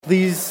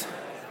Please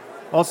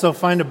also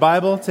find a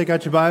Bible. Take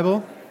out your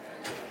Bible.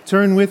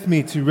 Turn with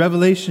me to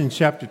Revelation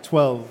chapter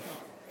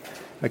 12.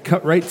 I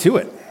cut right to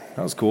it.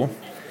 That was cool.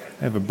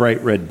 I have a bright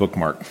red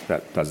bookmark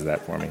that does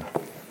that for me.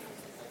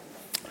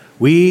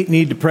 We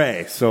need to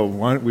pray, so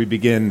why don't we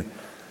begin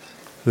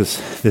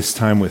this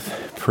time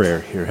with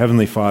prayer here.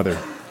 Heavenly Father,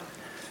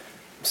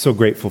 I'm so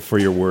grateful for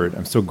your word.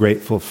 I'm so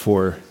grateful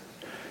for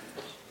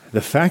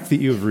the fact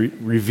that you've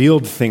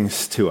revealed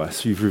things to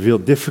us. You've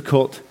revealed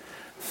difficult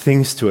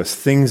things to us,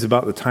 things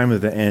about the time of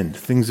the end,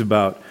 things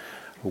about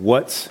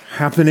what's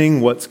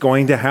happening, what's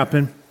going to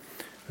happen,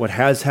 what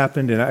has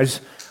happened. And I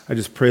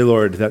just pray,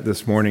 Lord, that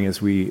this morning as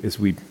we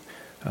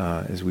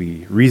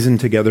reason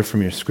together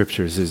from your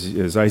scriptures,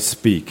 as I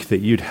speak, that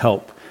you'd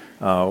help,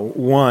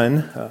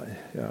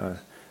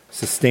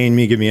 sustain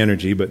me, give me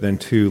energy, but then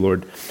two,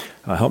 Lord,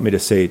 help me to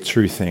say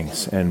true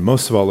things. And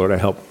most of all, Lord,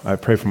 I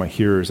pray for my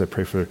hearers. I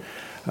pray for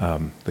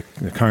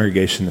the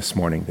congregation this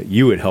morning, that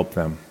you would help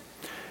them.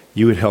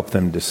 You would help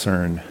them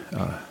discern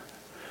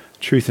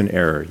truth and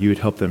error. You would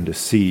help them to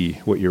see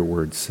what your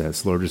word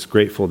says. Lord, just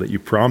grateful that you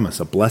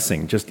promise a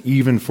blessing, just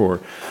even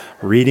for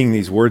reading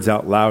these words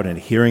out loud and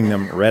hearing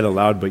them read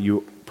aloud, but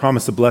you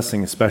promise a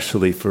blessing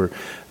especially for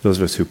those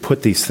of us who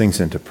put these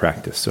things into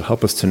practice. So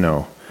help us to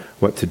know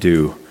what to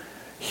do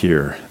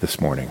here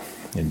this morning.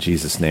 In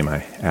Jesus' name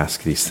I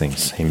ask these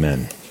things.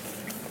 Amen.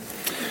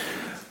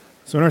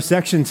 So in our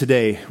section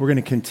today, we're going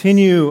to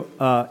continue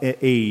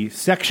a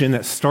section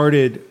that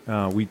started,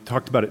 we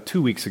talked about it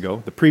 2 weeks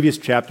ago. The previous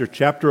chapter,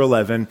 chapter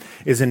 11,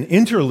 is an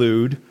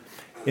interlude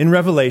in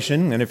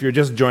Revelation. And if you're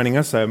just joining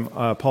us, I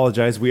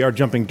apologize. We are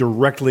jumping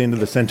directly into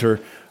the center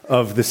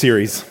of the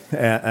series.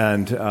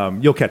 And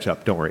you'll catch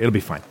up. Don't worry. It'll be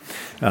fine.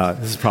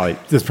 This is probably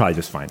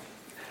just fine.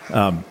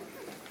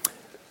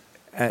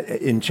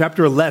 In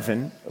chapter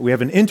 11, we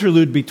have an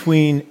interlude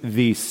between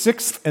the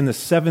sixth and the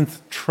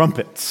seventh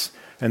trumpets.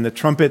 And the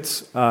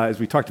trumpets, as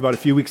we talked about a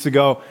few weeks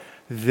ago,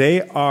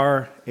 they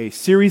are a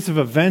series of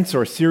events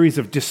or a series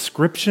of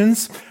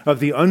descriptions of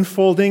the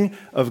unfolding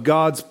of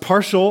God's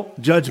partial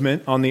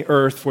judgment on the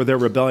earth for their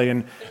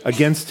rebellion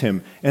against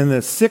him. And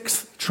the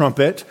sixth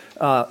trumpet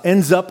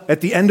ends up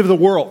at the end of the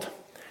world.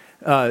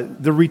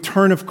 The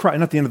return of Christ,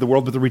 not the end of the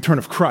world, but the return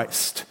of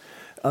Christ.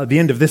 The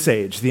end of this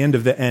age, the end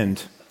of the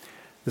end.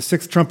 The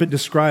sixth trumpet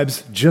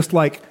describes, just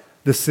like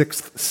the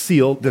sixth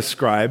seal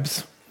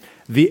describes,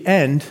 the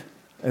end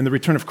and the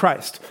return of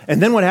Christ.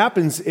 And then what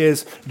happens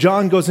is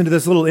John goes into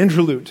this little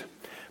interlude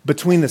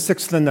between the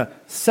sixth and the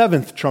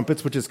seventh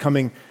trumpets, which is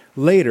coming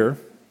later,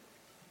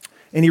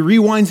 and he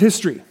rewinds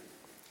history.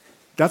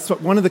 That's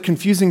one of the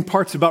confusing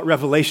parts about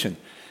Revelation,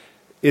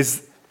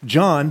 is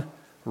John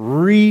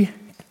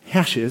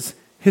rehashes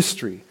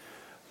history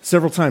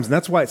several times. And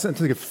that's why it's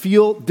something that can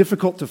feel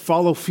difficult to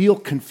follow, feel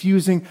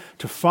confusing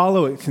to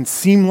follow. It can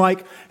seem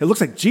like, it looks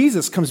like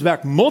Jesus comes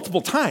back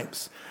multiple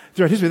times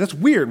throughout history. That's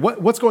weird.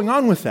 What's going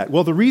on with that?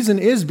 Well, the reason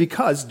is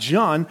because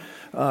John,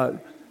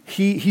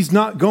 he's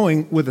not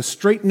going with a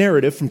straight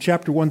narrative from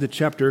chapter 1 to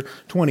chapter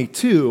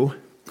 22.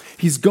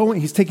 He's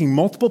taking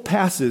multiple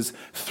passes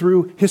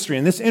through history.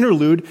 And this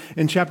interlude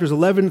in chapters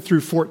 11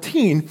 through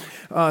 14,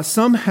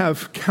 some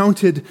have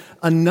counted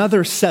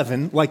another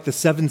seven, like the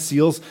seven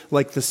seals,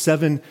 like the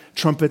seven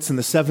trumpets and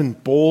the seven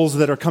bowls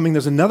that are coming.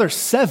 There's another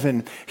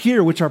seven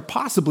here, which are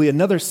possibly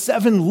another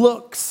seven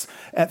looks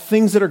at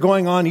things that are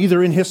going on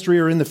either in history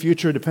or in the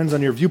future. It depends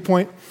on your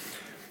viewpoint.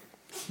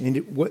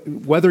 And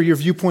whether your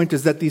viewpoint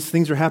is that these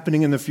things are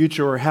happening in the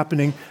future or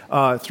happening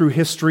through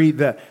history,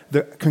 the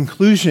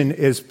conclusion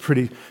is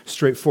pretty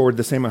straightforward,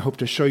 the same. I hope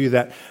to show you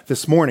that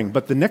this morning.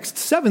 But the next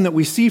seven that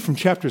we see from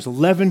chapters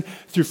 11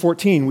 through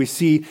 14, we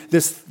see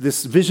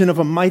this vision of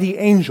a mighty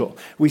angel.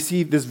 We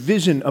see this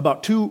vision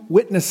about two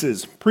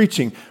witnesses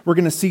preaching. We're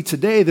going to see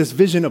today this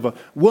vision of a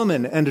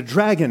woman and a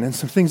dragon and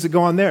some things that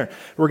go on there.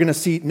 We're going to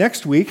see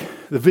next week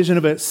the vision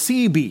of a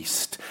sea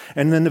beast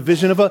and then the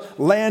vision of a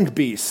land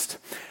beast.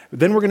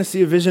 Then we're going to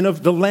see a vision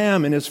of the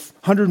Lamb and his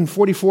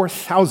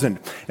 144,000.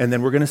 And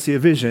then we're going to see a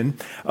vision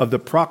of the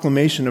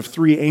proclamation of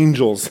three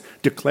angels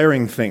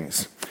declaring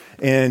things.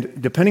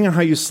 And depending on how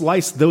you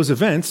slice those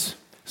events,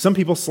 some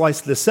people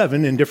slice the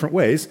seven in different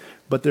ways,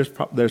 but there's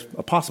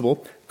a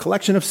possible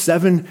collection of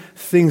seven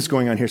things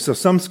going on here. So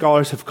some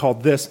scholars have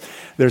called this,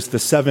 there's the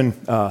seven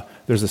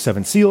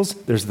seals,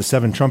 there's the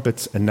seven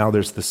trumpets, and now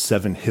there's the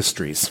seven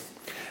histories.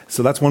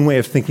 So that's one way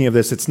of thinking of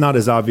this. It's not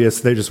as obvious.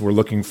 They just were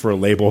looking for a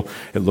label.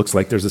 It looks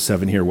like there's a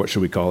seven here. What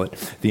should we call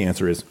it? The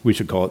answer is we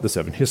should call it the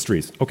seven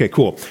histories. Okay,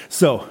 cool.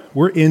 So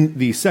we're in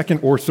the second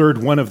or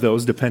third one of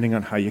those, depending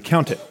on how you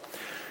count it.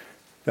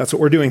 That's what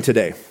we're doing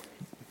today.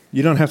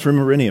 You don't have to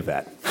remember any of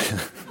that.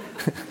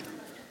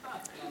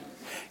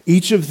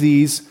 Each of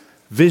these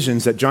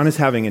visions that John is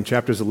having in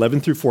chapters 11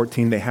 through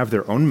 14, they have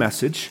their own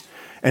message,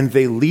 and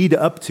they lead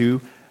up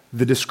to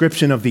the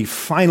description of the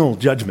final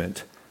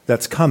judgment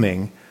that's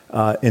coming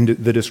in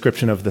the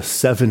description of the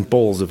seven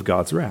bowls of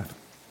God's wrath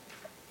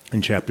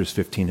in chapters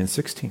 15 and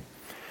 16.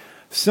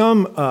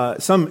 Some,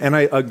 and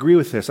I agree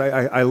with this,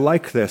 I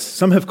like this,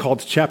 some have called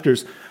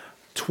chapters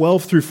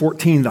 12 through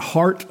 14 the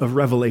heart of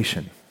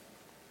Revelation.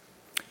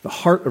 The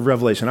heart of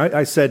Revelation.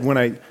 I said when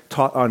I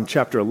taught on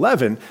chapter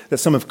 11 that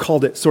some have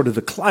called it sort of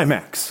the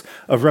climax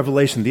of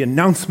Revelation, the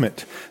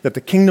announcement that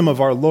the kingdom of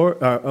our Lord,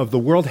 of the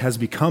world has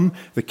become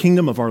the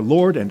kingdom of our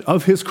Lord and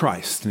of his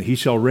Christ, and he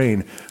shall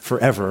reign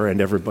forever. And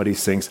everybody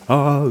sings,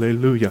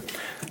 hallelujah,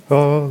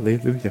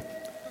 hallelujah.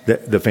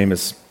 The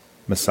famous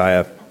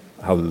Messiah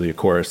hallelujah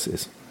chorus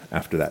is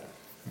after that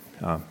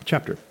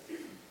chapter.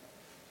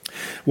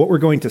 What we're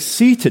going to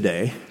see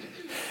today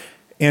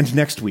and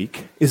next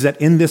week is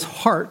that in this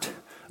heart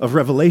of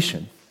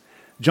Revelation,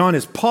 John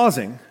is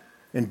pausing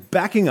and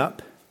backing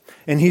up,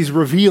 and he's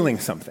revealing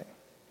something.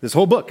 This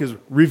whole book is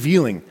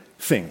revealing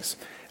things.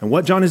 And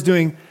what John is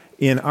doing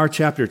in our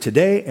chapter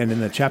today and in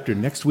the chapter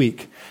next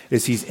week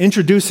is he's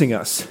introducing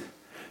us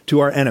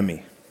to our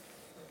enemy.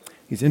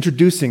 He's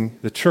introducing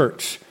the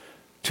church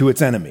to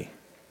its enemy.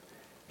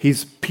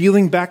 He's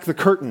peeling back the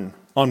curtain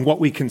on what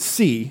we can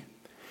see,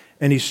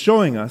 and he's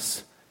showing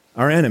us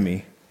our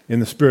enemy in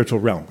the spiritual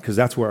realm, because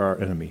that's where our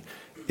enemy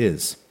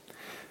is.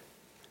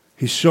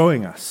 He's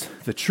showing us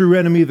the true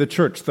enemy of the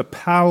church, the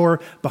power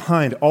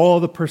behind all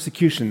the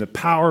persecution, the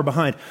power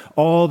behind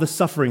all the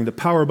suffering, the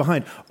power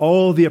behind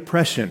all the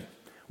oppression.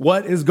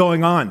 What is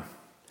going on?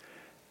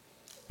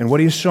 And what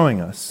he's showing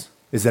us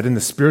is that in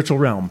the spiritual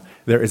realm,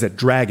 there is a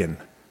dragon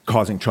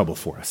causing trouble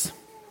for us.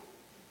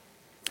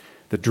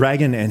 The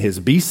dragon and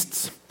his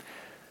beasts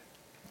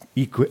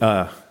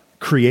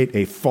create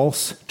a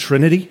false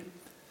trinity,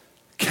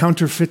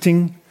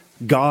 counterfeiting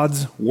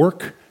God's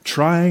work,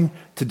 trying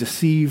to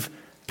deceive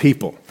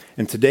people.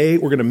 And today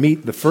we're going to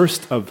meet the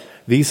first of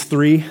these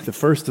three, the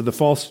first of the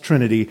false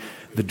trinity,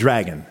 the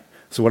dragon.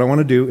 So what I want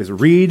to do is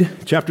read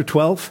chapter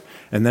 12,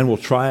 and then we'll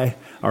try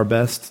our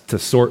best to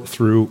sort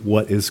through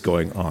what is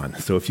going on.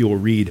 So if you will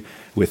read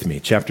with me,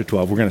 chapter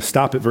 12. We're going to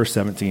stop at verse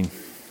 17.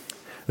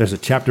 There's a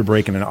chapter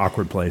break in an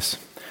awkward place.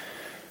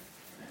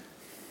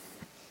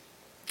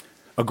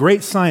 A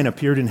great sign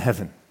appeared in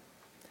heaven.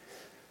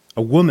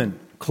 A woman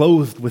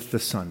clothed with the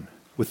sun,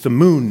 with the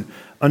moon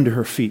under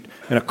her feet,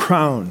 and a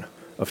crown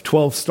of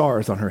 12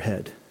 stars on her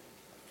head.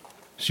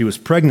 She was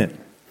pregnant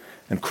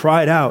and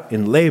cried out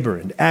in labor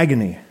and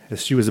agony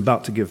as she was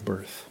about to give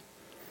birth.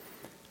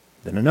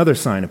 Then another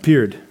sign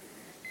appeared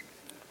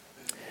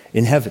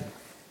in heaven.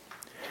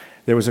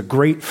 There was a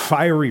great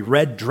fiery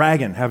red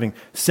dragon having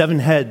 7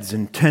 heads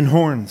and 10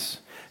 horns,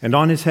 and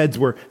on his heads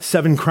were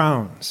 7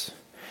 crowns.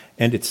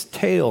 And its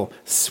tail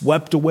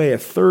swept away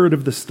 1/3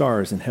 of the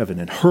stars in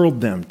heaven and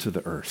hurled them to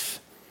the earth.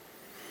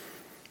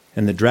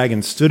 And the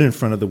dragon stood in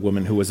front of the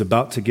woman who was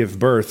about to give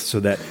birth,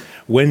 so that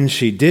when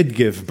she did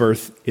give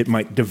birth, it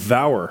might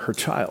devour her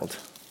child.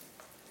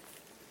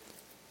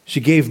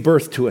 She gave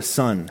birth to a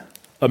son,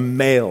 a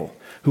male,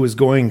 who is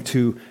going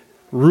to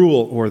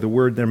rule, or the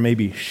word there may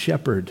be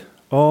shepherd,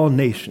 all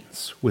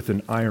nations with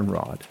an iron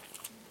rod.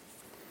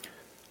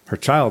 Her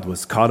child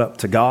was caught up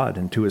to God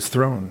and to his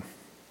throne.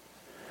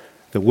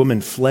 The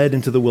woman fled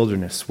into the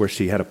wilderness, where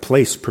she had a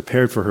place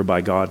prepared for her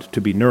by God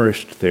to be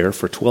nourished there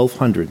for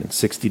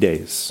 1,260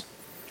 days.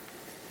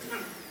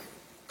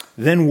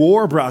 Then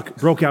war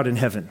broke out in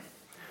heaven.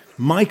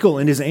 Michael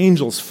and his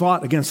angels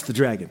fought against the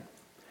dragon.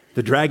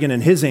 The dragon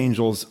and his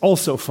angels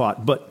also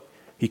fought, but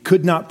he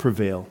could not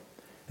prevail,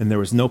 and there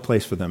was no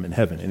place for them in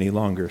heaven any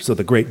longer. So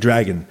the great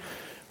dragon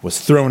was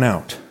thrown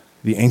out,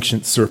 the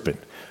ancient serpent,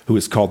 who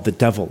is called the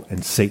devil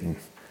and Satan,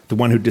 the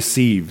one who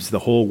deceives the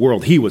whole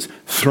world. He was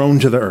thrown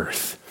to the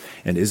earth,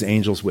 and his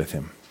angels with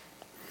him.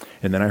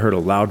 And then I heard a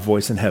loud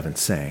voice in heaven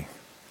saying,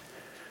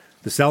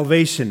 "The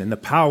salvation and the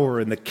power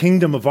and the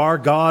kingdom of our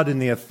God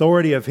and the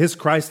authority of his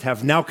Christ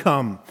have now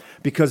come,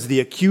 because the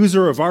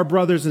accuser of our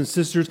brothers and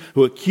sisters,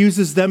 who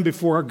accuses them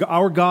before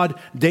our God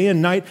day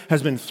and night,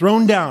 has been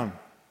thrown down.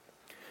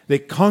 They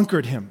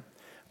conquered him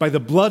by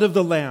the blood of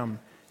the Lamb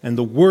and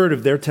the word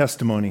of their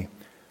testimony,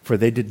 for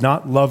they did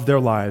not love their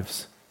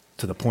lives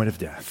to the point of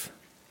death.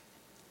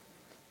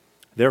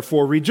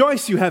 Therefore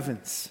rejoice, you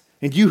heavens,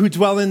 and you who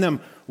dwell in them.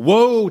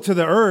 Woe to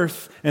the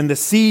earth and the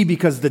sea,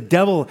 because the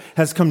devil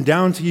has come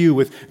down to you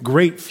with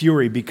great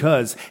fury,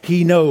 because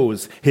he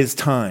knows his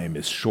time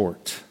is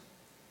short."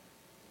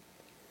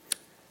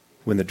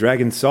 When the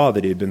dragon saw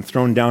that he had been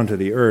thrown down to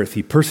the earth,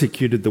 he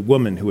persecuted the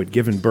woman who had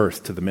given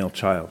birth to the male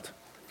child.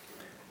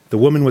 The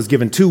woman was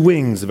given 2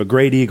 wings of a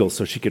great eagle,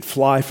 so she could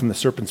fly from the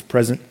serpent's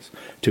presence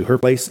to her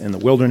place in the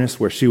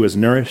wilderness, where she was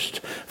nourished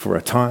for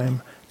a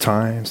time,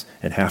 times,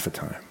 and half a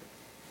time.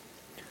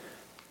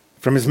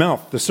 From his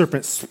mouth, the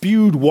serpent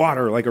spewed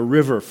water like a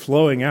river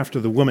flowing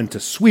after the woman to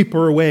sweep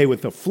her away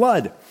with a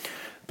flood.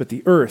 But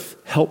the earth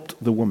helped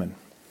the woman.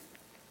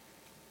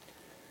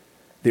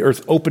 The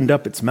earth opened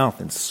up its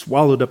mouth and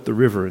swallowed up the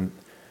river and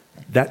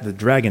that the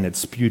dragon had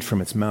spewed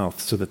from its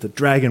mouth, so that the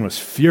dragon was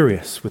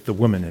furious with the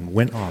woman and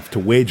went off to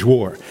wage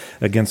war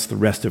against the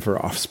rest of her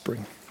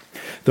offspring,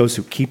 those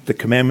who keep the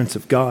commandments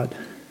of God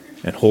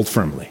and hold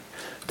firmly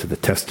to the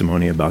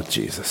testimony about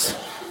Jesus.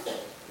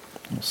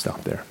 We'll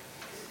stop there.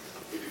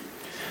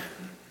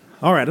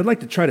 All right, I'd like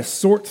to try to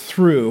sort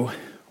through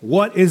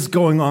what is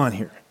going on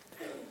here.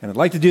 And I'd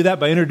like to do that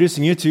by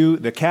introducing you to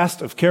the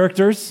cast of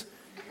characters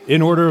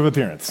in order of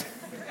appearance.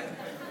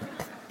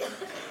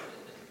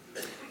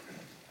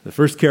 The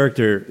first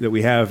character that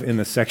we have in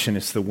this section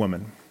is the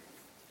woman.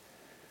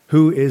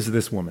 Who is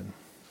this woman?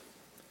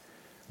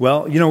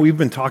 Well, we've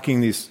been talking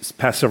these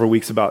past several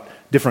weeks about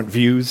different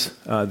views,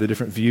 the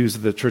different views that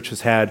the church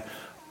has had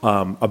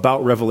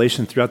about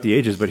Revelation throughout the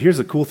ages. But here's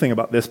the cool thing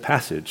about this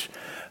passage.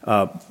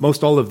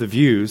 Most all of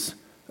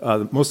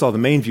the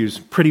main views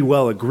pretty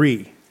well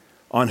agree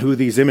on who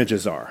these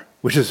images are,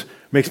 which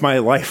makes my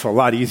life a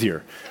lot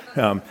easier.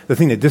 The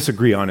thing they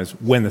disagree on is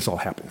when this all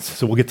happens.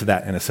 So we'll get to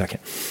that in a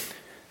second.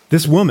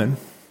 This woman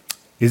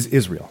is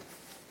Israel,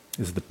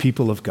 is the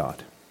people of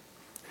God.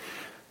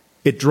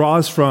 It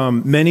draws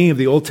from many of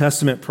the Old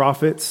Testament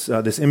prophets.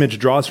 This image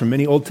draws from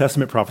many Old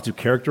Testament prophets who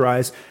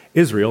characterize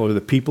Israel, or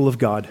the people of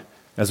God,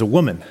 as a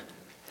woman.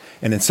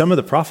 And in some of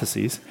the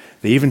prophecies,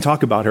 they even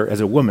talk about her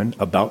as a woman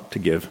about to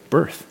give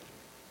birth.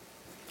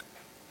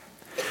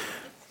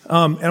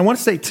 And I want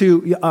to say,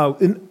 too,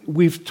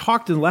 we've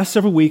talked in the last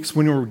several weeks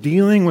when we're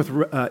dealing with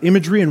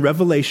imagery and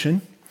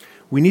Revelation,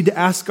 we need to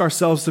ask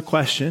ourselves the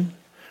question,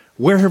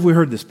 where have we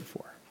heard this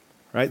before?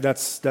 Right?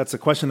 That's a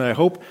question that I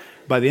hope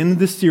by the end of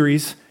this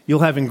series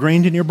you'll have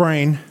ingrained in your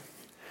brain.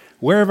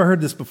 Where have I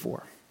heard this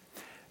before?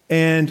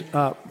 And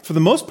for the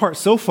most part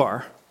so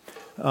far,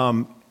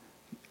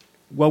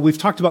 we've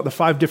talked about the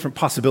 5 different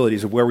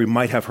possibilities of where we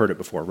might have heard it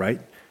before, right?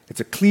 It's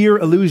a clear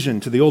allusion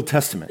to the Old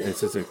Testament.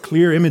 It's a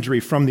clear imagery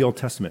from the Old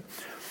Testament.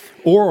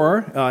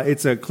 Or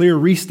it's a clear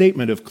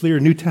restatement of clear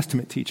New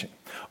Testament teaching.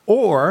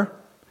 Or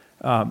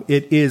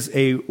it is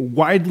a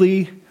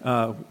widely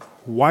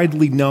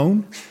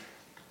known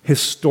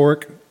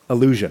historic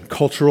allusion,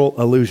 cultural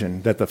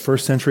allusion that the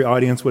first century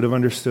audience would have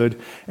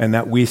understood and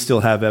that we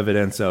still have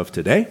evidence of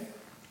today.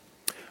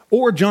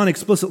 Or John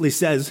explicitly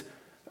says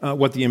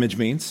what the image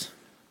means.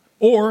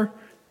 Or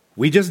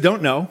we just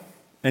don't know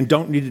and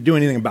don't need to do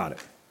anything about it.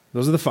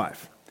 Those are the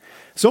 5.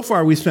 So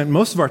far, we spent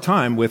most of our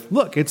time with,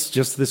 look, it's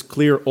just this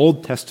clear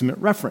Old Testament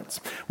reference.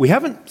 We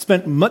haven't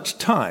spent much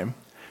time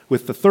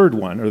with the third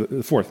one, or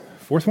the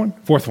fourth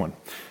one.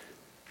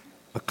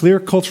 A clear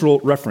cultural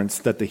reference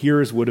that the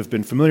hearers would have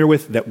been familiar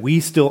with, that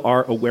we still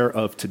are aware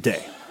of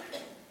today.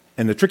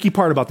 And the tricky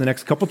part about the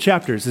next couple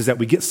chapters is that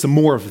we get some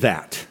more of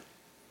that.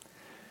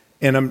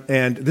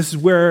 And this is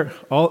where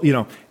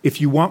if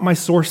you want my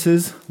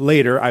sources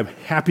later, I'm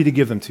happy to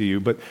give them to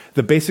you. But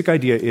the basic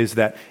idea is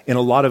that in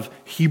a lot of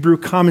Hebrew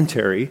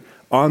commentary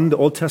on the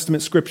Old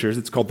Testament scriptures,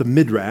 it's called the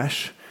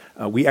Midrash.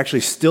 We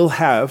actually still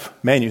have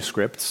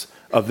manuscripts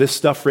of this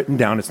stuff written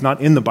down. It's not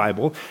in the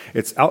Bible.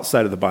 It's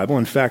outside of the Bible.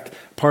 In fact,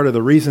 part of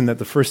the reason that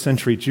the first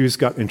century Jews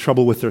got in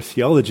trouble with their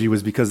theology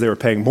was because they were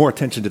paying more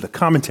attention to the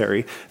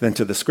commentary than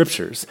to the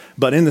scriptures.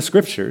 But in the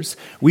scriptures,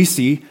 we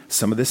see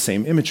some of this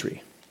same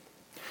imagery.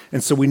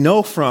 And so we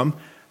know from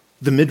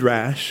the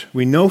Midrash,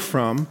 we know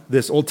from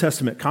this Old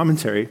Testament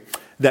commentary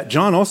that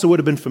John also would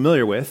have been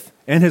familiar with,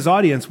 and his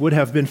audience would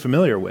have been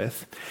familiar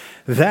with,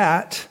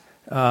 that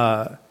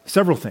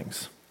several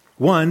things.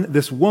 One,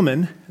 this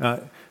woman,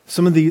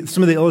 some of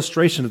the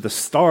illustration of the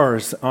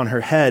stars on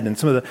her head, and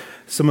some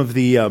of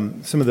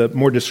the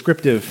more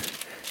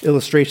descriptive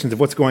illustrations of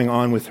what's going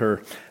on with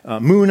her,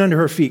 moon under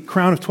her feet,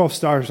 crown of 12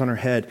 stars on her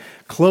head,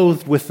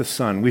 clothed with the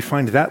sun. We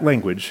find that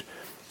language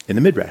in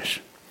the Midrash.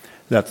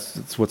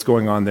 That's what's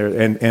going on there,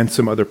 and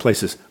some other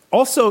places.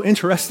 Also,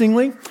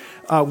 interestingly,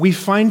 we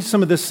find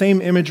some of the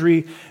same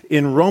imagery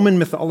in Roman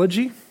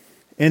mythology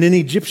and in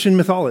Egyptian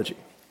mythology.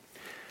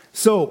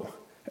 So,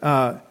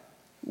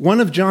 one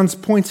of John's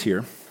points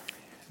here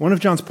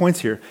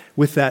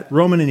with that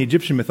Roman and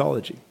Egyptian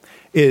mythology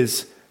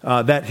is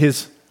that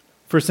his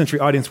first century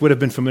audience would have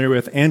been familiar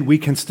with, and we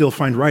can still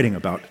find writing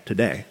about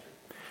today,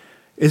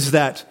 is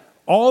that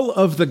all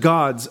of the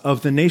gods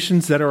of the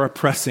nations that are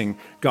oppressing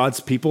God's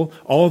people,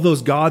 all of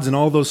those gods and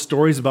all those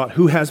stories about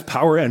who has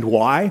power and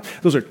why,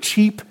 those are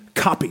cheap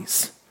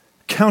copies,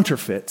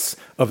 counterfeits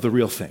of the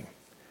real thing.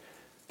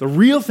 The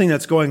real thing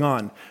that's going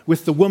on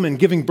with the woman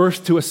giving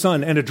birth to a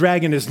son and a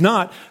dragon is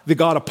not the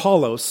god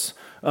Apollos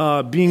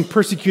being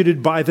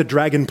persecuted by the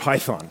dragon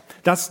Python.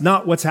 That's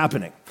not what's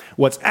happening.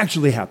 What's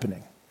actually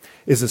happening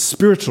is a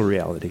spiritual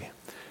reality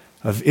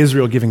of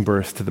Israel giving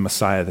birth to the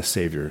Messiah, the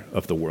Savior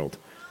of the world.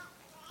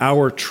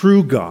 Our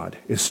true God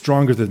is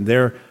stronger than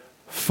their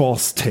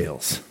false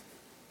tales.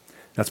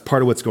 That's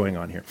part of what's going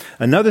on here.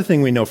 Another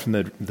thing we know from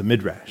the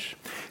Midrash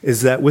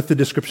is that with the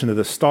description of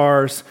the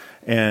stars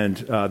and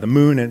the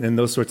moon and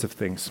those sorts of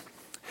things,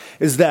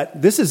 is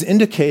that this is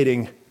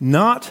indicating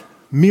not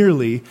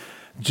merely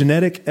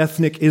genetic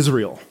ethnic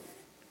Israel.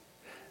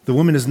 The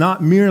woman is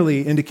not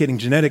merely indicating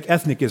genetic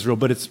ethnic Israel,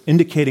 but it's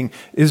indicating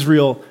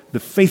Israel,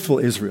 the faithful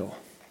Israel,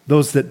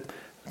 those that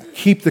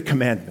keep the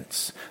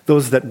commandments,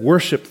 those that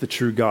worship the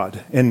true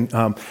God. And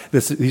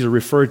these are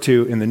referred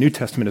to in the New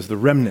Testament as the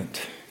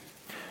remnant.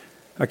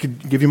 I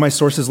could give you my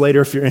sources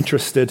later if you're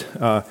interested.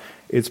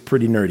 It's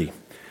pretty nerdy.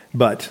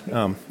 But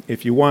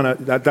if you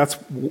want to, that's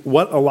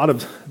what a lot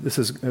of this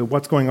is,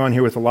 what's going on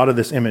here with a lot of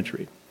this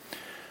imagery.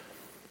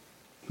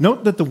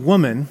 Note that the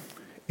woman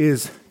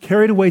is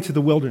carried away to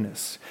the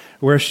wilderness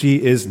where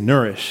she is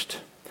nourished.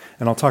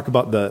 And I'll talk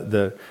about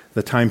the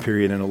time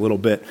period in a little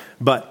bit.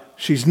 But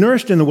She's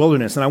nourished in the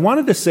wilderness. And I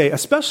wanted to say,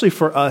 especially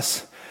for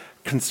us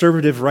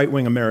conservative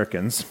right-wing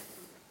Americans,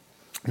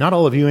 not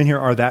all of you in here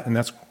are that, and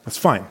that's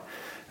fine.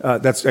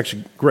 That's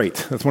actually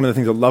great. That's one of the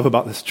things I love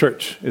about this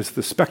church is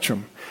the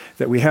spectrum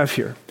that we have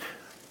here.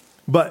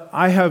 But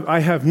I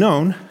have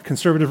known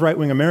conservative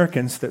right-wing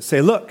Americans that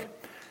say, look,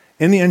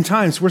 in the end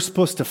times, we're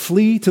supposed to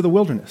flee to the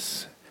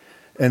wilderness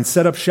and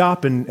set up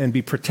shop and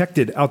be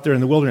protected out there in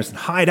the wilderness and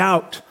hide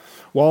out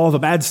while all the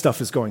bad stuff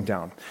is going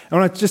down. I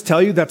want to just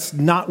tell you that's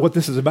not what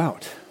this is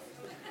about.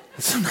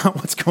 That's not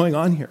what's going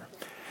on here.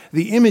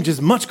 The image is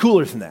much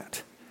cooler than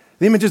that.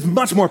 The image is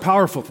much more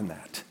powerful than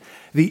that.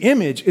 The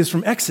image is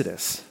from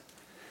Exodus.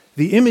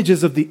 The image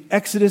is of the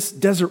Exodus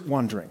desert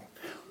wandering.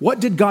 What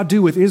did God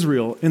do with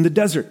Israel in the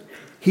desert?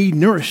 He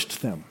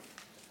nourished them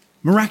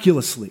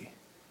miraculously,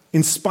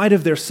 in spite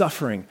of their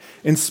suffering,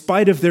 in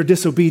spite of their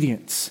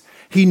disobedience.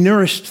 He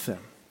nourished them.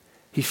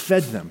 He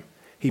fed them.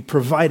 He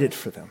provided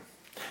for them.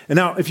 And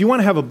now, if you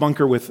want to have a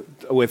bunker with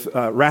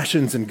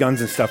rations and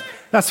guns and stuff,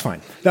 that's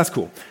fine. That's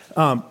cool.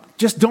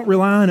 Just don't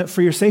rely on it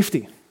for your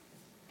safety.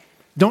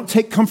 Don't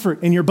take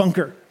comfort in your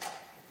bunker.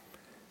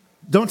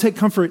 Don't take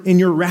comfort in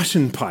your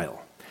ration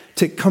pile.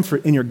 Take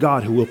comfort in your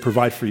God who will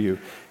provide for you,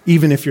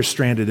 even if you're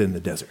stranded in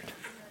the desert.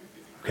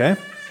 Okay?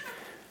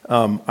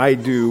 I'm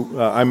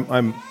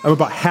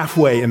about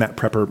halfway in that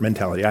prepper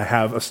mentality. I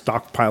have a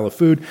stockpile of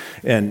food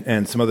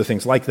and some other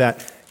things like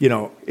that. You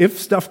know, if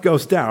stuff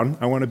goes down,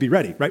 I want to be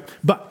ready, right?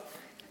 But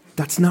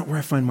that's not where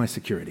I find my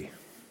security.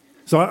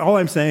 So all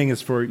I'm saying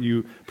is for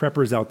you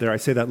preppers out there, I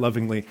say that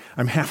lovingly,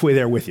 I'm halfway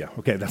there with you.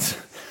 Okay,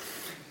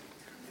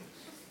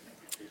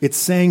 it's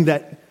saying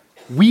that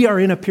we are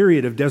in a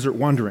period of desert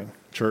wandering,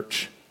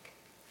 church.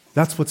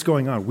 That's what's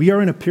going on. We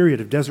are in a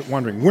period of desert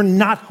wandering. We're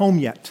not home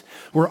yet.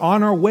 We're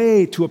on our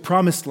way to a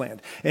promised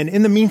land. And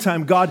in the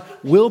meantime, God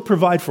will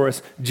provide for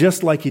us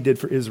just like he did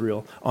for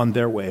Israel on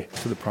their way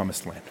to the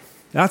promised land.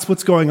 That's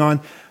what's going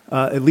on,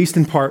 at least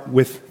in part,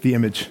 with the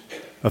image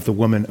of the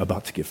woman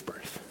about to give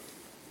birth.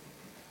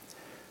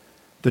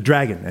 The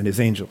dragon and his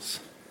angels.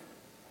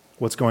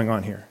 What's going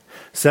on here?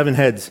 7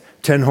 heads,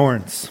 10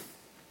 horns,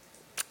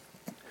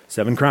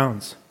 7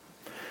 crowns.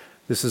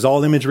 This is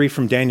all imagery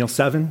from Daniel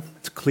 7.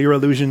 It's a clear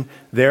allusion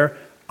there.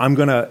 I'm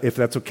going to, if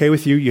that's okay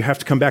with you, you have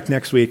to come back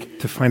next week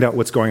to find out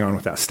what's going on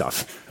with that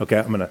stuff. Okay,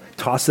 I'm going to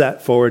toss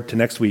that forward to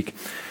next week.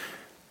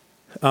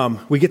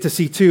 We get to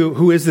see, too,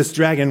 who is this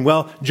dragon?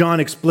 Well, John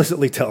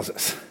explicitly tells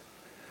us.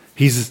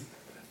 He's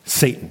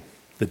Satan,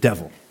 the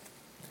devil.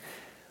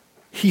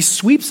 He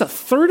sweeps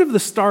 1/3 of the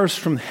stars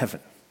from heaven.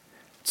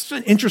 It's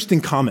an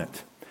interesting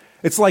comment.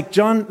 It's like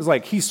John is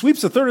like, he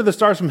sweeps 1/3 of the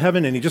stars from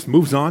heaven and he just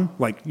moves on.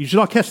 Like, you should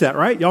all catch that,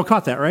 right? Y'all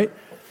caught that, right?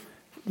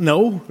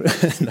 No,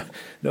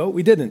 no,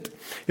 we didn't.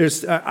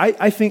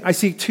 I think I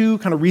see 2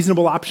 kind of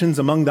reasonable options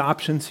among the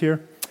options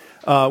here.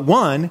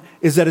 One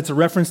is that it's a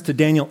reference to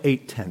Daniel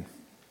 8:10.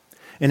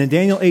 And in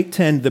Daniel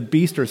 8:10, the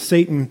beast or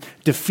Satan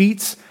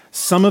defeats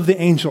some of the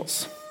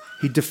angels.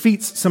 He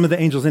defeats some of the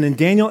angels. And in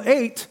Daniel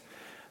 8,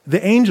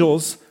 the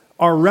angels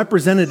are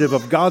representative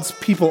of God's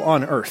people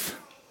on earth.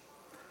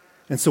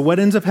 And so what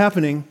ends up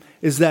happening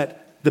is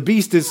that the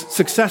beast is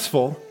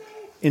successful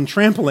in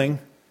trampling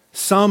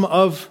some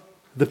of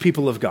the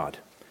people of God.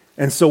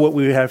 And so what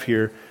we have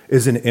here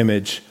is an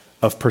image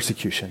of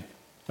persecution,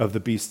 of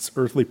the beast's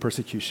earthly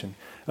persecution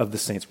of the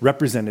saints,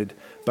 represented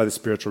by the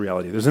spiritual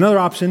reality. There's another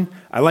option.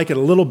 I like it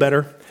a little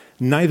better.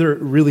 Neither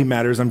really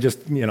matters. I'm just,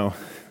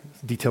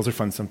 details are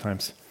fun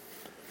sometimes.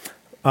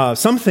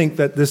 Some think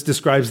that this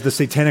describes the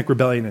satanic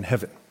rebellion in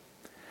heaven,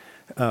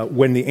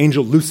 when the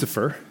angel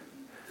Lucifer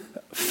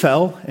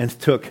fell and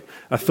took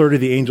 1/3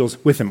 of the angels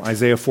with him.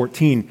 Isaiah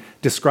 14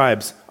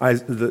 describes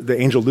the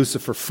angel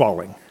Lucifer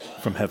falling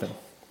from heaven.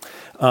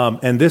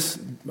 And this,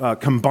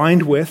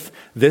 combined with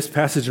this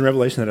passage in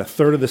Revelation that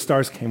 1/3 of the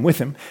stars came with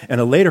him, and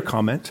a later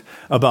comment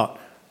about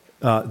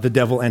the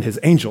devil and his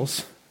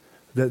angels,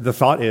 the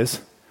thought is,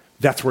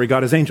 that's where he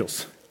got his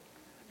angels.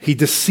 He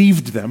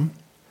deceived them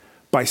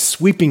by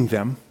sweeping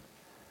them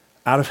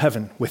out of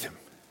heaven with him.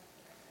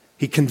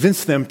 He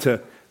convinced them to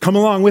come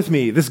along with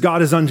me. This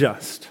God is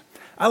unjust.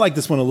 I like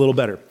this one a little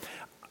better.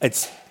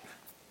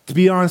 To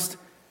be honest,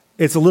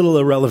 it's a little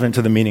irrelevant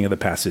to the meaning of the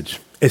passage.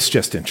 It's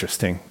just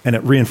interesting. And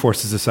it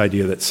reinforces this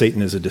idea that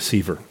Satan is a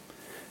deceiver.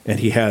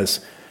 And he has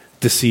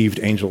deceived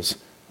angels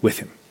with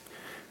him.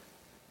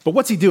 But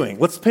what's he doing?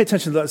 Let's pay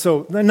attention to that.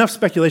 So enough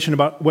speculation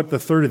about what the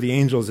 1/3 of the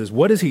angels is.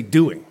 What is he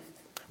doing?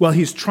 Well,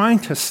 he's trying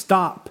to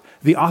stop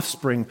the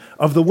offspring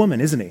of the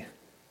woman, isn't he?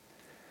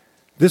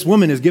 This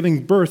woman is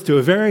giving birth to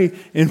a very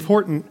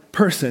important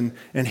person,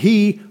 and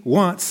he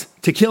wants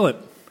to kill him.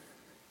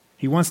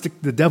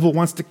 The devil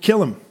wants to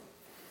kill him.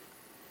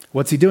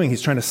 What's he doing?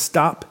 He's trying to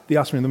stop the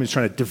offspring of the woman. He's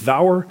trying to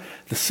devour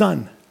the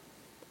son.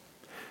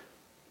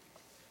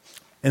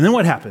 And then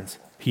what happens?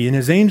 He and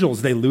his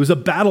angels, they lose a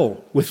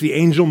battle with the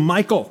angel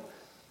Michael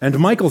and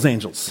Michael's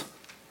angels.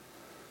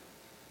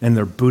 And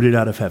they're booted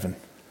out of heaven.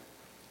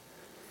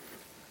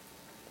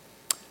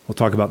 We'll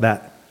talk about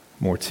that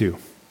more too.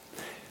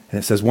 And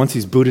it says once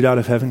he's booted out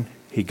of heaven,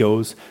 he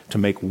goes to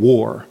make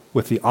war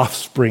with the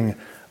offspring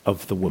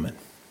of the woman.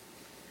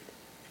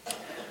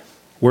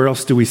 Where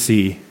else do we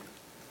see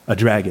a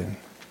dragon,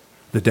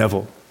 the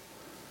devil,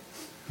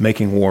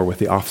 making war with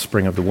the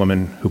offspring of the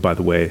woman, who, by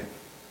the way,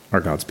 are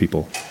God's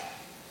people?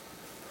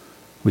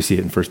 We see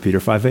it in 1 Peter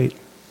 5:8.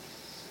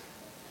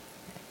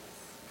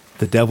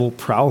 The devil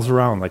prowls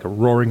around like a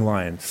roaring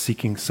lion,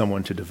 seeking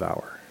someone to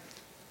devour.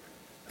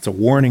 It's a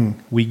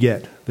warning we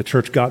get, the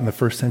church got in the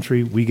first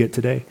century, we get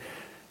today.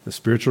 The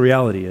spiritual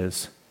reality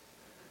is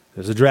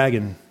there's a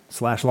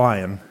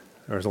dragon/lion,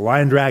 there's a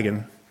lion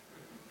dragon,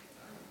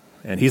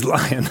 and he's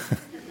lying.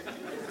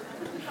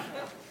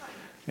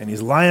 And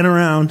he's lying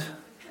around,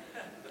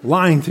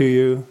 lying to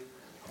you,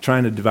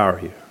 trying to devour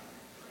you.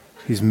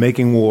 He's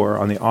making war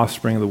on the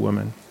offspring of the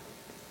woman.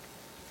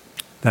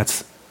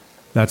 That's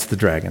the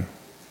dragon.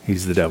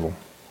 He's the devil.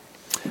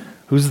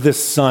 Who's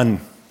this son?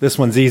 This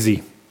one's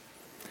easy.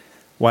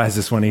 Why is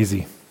this one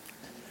easy?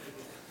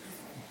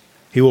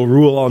 He will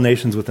rule all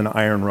nations with an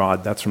iron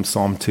rod. That's from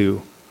Psalm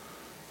 2.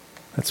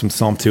 That's from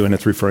Psalm 2, and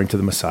it's referring to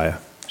the Messiah.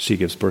 She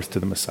gives birth to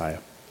the Messiah.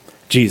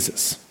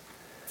 Jesus.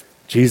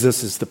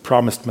 Jesus is the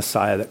promised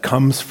Messiah that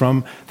comes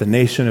from the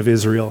nation of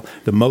Israel,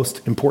 the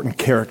most important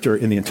character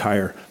in the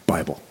entire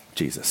Bible,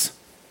 Jesus.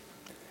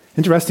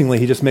 Interestingly,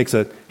 he just gets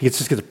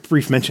a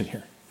brief mention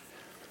here.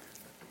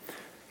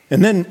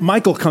 And then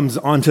Michael comes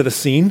onto the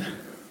scene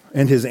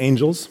and his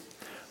angels.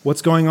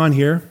 What's going on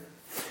here?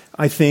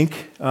 I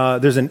think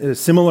there's a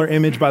similar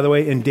image, by the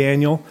way, in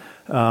Daniel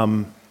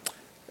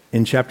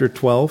in chapter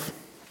 12.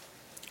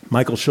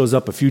 Michael shows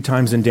up a few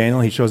times in Daniel.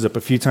 He shows up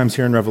a few times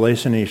here in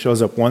Revelation, and he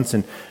shows up once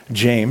in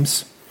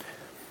James.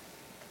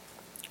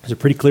 There's a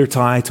pretty clear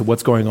tie to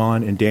what's going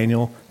on in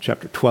Daniel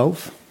chapter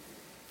 12.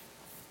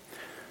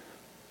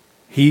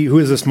 Who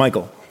is this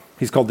Michael?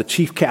 He's called the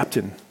chief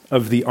captain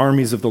of the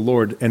armies of the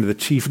Lord and the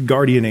chief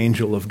guardian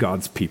angel of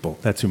God's people.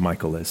 That's who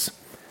Michael is.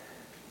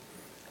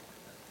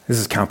 This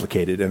is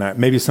complicated, and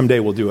maybe someday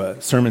we'll do a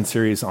sermon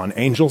series on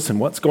angels and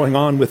what's going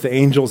on with the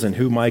angels and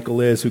who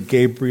Michael is, who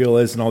Gabriel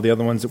is, and all the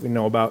other ones that we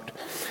know about.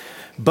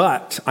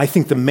 But I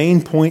think the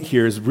main point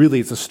here is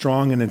really it's a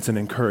strong and it's an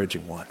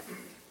encouraging one.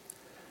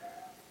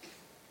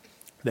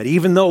 That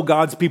even though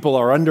God's people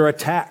are under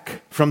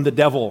attack from the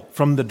devil,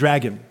 from the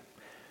dragon,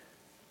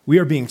 we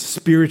are being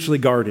spiritually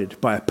guarded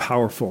by a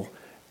powerful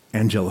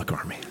angelic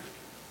army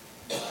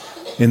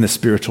in the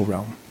spiritual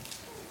realm.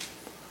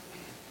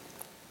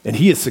 And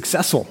he is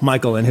successful,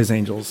 Michael and his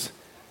angels,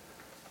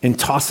 in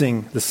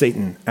tossing the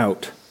Satan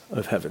out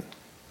of heaven.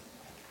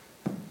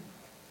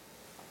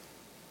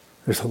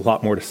 There's a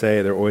lot more to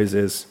say. There always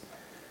is.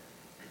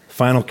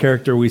 Final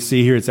character we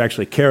see here, it's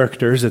actually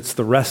characters. It's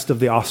the rest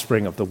of the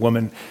offspring of the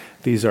woman.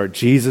 These are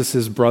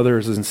Jesus'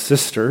 brothers and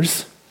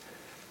sisters,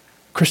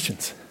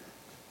 Christians.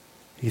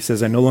 He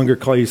says, I no longer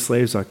call you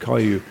slaves, I call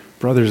you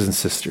brothers and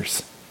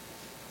sisters.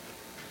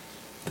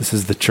 This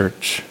is the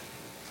church.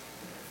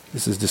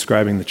 This is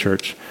describing the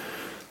church.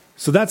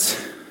 So that's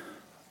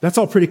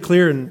all pretty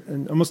clear,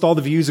 and almost all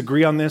the views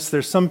agree on this.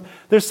 There's some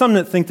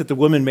that think that the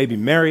woman may be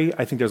Mary.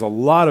 I think there's a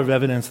lot of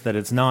evidence that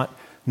it's not.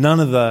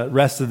 None of the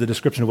rest of the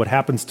description of what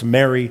happens to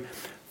Mary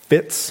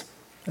fits.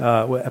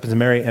 What happens to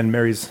Mary and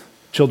Mary's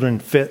children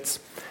fits.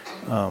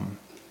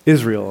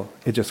 Israel,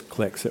 it just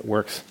clicks, it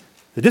works.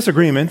 The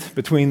disagreement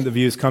between the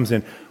views comes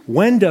in,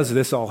 when does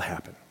this all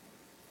happen?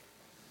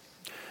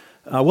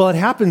 Well, it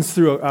happens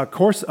through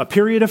a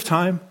period of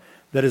time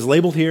that is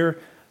labeled here,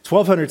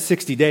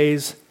 1,260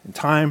 days, in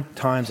time,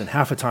 times, and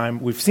half a time.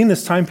 We've seen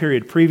this time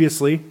period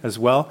previously as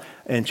well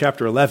in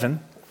chapter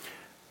 11.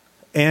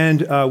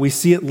 And we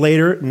see it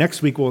later.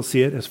 Next week we'll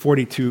see it as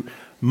 42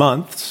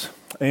 months.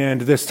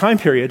 And this time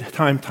period,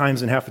 time,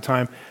 times, and half a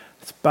time,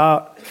 it's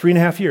about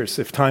 3.5 years.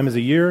 If time is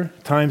a year,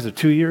 times are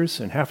 2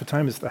 years, and half a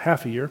time is the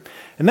half a year.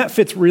 And that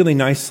fits really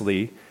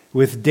nicely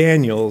with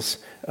Daniel's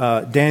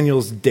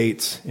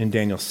dates in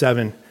Daniel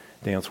 7,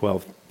 Daniel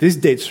 12. These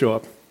dates show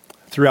up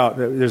throughout.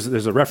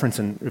 There's a reference,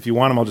 and if you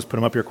want them, I'll just put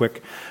them up here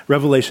quick.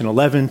 Revelation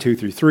 11, 2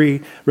 through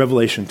 3,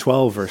 Revelation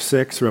 12, verse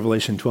 6,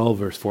 Revelation 12,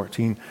 verse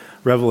 14,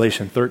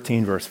 Revelation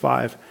 13, verse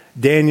 5,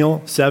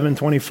 Daniel 7,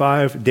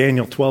 25,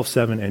 Daniel 12,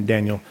 7, and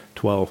Daniel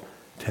 12,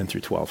 10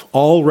 through 12.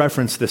 All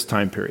reference this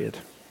time period.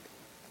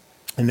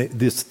 And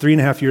this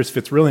 3.5 years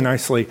fits really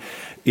nicely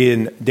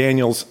in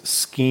Daniel's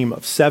scheme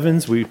of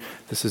sevens.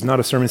 This is not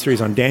a sermon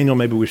series on Daniel.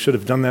 Maybe we should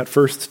have done that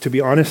first, to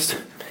be honest.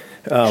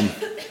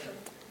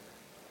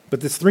 But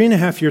this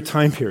 3.5 year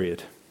time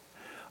period,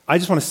 I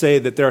just want to say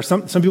that there are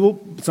some people,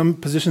 some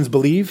positions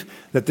believe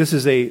that this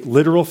is a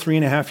literal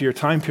 3.5 year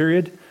time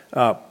period,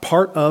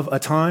 part of a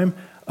time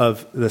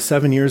of the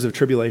 7 years of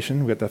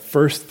tribulation. We got the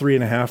first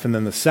 3.5 and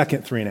then the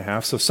second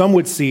 3.5. So some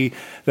would see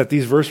that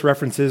these verse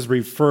references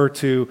refer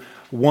to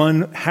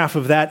one half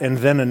of that and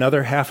then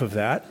another half of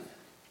that.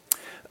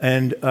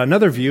 And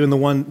another view, and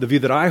the view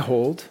that I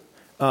hold,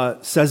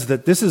 says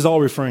that this is all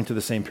referring to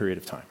the same period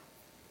of time.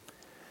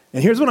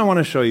 And here's what I want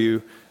to show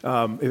you.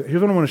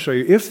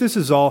 If this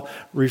is all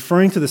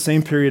referring to the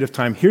same period of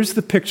time, here's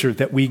the picture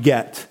that we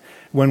get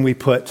when we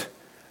put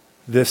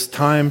this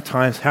time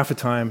times half a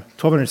time,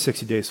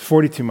 1,260 days,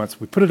 42 months.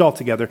 We put it all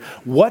together.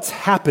 What's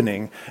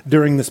happening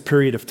during this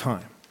period of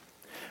time?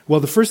 Well,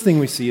 the first thing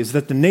we see is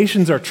that the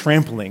nations are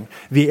trampling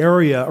the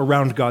area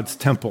around God's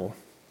temple,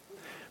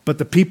 but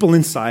the people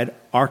inside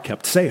are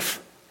kept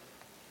safe.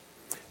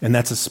 And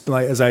that's,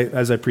 as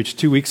I preached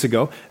 2 weeks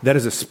ago, that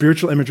is a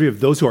spiritual imagery of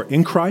those who are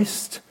in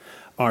Christ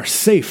are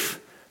safe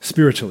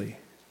spiritually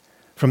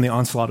from the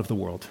onslaught of the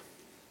world.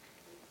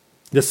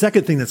 The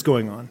second thing that's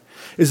going on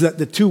is that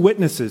the two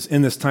witnesses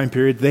in this time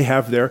period, they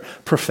have their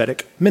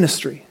prophetic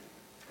ministry.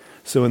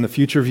 So in the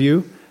future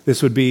view,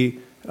 this would be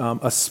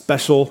a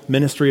special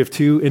ministry of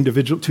two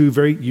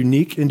very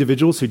unique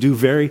individuals who do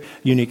very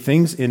unique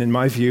things. And in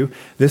my view,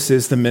 this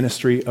is the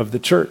ministry of the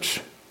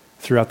church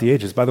throughout the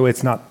ages. By the way,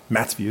 it's not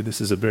Matt's view.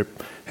 This is a very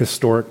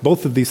historic.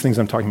 Both of these things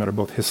I'm talking about are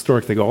both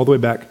historic. They go all the way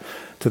back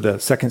to the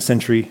 2nd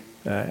century.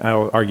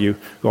 I'll argue,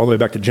 go all the way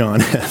back to John,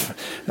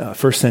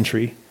 1st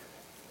century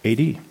AD.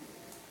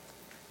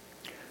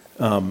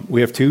 We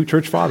have two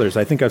church fathers.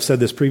 I think I've said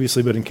this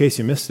previously, but in case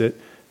you missed it,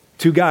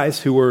 two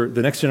guys who were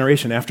the next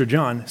generation after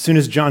John. As soon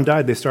as John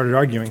died, they started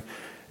arguing,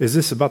 is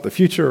this about the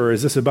future or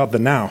is this about the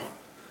now?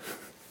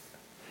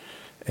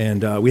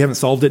 And we haven't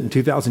solved it in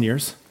 2,000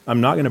 years. I'm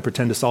not going to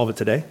pretend to solve it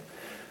today.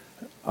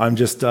 I'm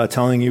just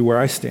telling you where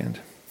I stand.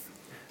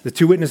 The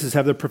two witnesses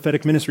have their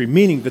prophetic ministry,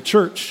 meaning the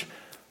church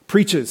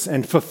preaches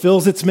and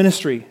fulfills its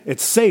ministry.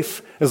 It's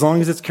safe as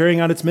long as it's carrying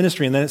out its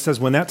ministry. And then it says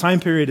when that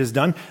time period is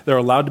done, they're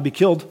allowed to be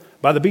killed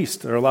by the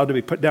beast. They're allowed to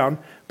be put down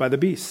by the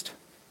beast.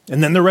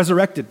 And then they're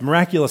resurrected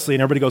miraculously,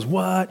 and everybody goes,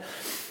 what?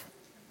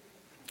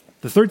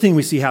 The third thing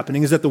we see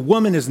happening is that the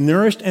woman is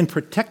nourished and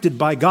protected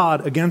by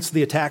God against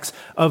the attacks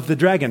of the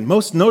dragon.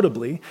 Most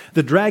notably,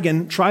 the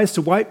dragon tries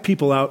to wipe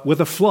people out with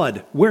a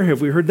flood. Where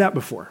have we heard that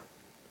before?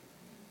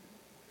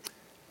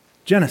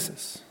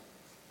 Genesis.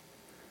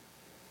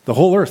 The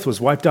whole earth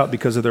was wiped out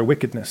because of their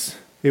wickedness.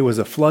 It was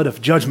a flood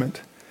of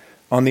judgment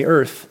on the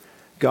earth.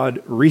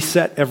 God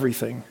reset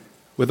everything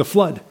with a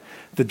flood.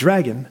 The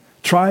dragon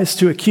tries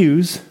to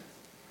accuse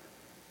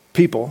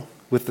people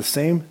with the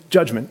same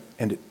judgment,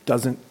 and it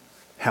doesn't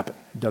happen.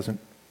 It doesn't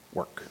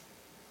work.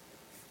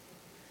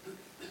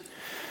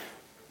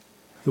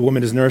 The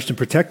woman is nourished and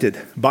protected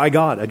by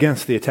God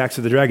against the attacks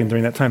of the dragon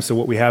during that time. So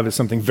what we have is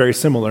something very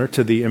similar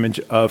to the image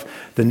of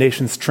the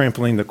nations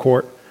trampling the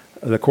courts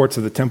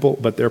of the temple,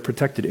 but they're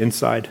protected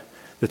inside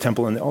the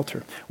temple and the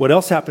altar. What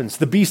else happens?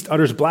 The beast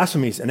utters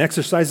blasphemies and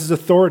exercises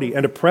authority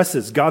and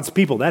oppresses God's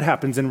people. That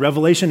happens in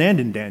Revelation and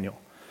in Daniel.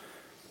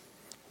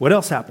 What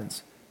else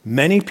happens?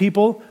 Many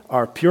people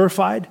are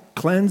purified,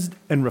 cleansed,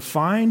 and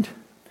refined,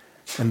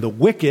 and the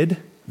wicked,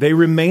 they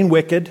remain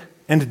wicked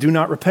and do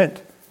not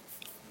repent.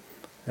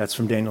 That's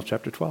from Daniel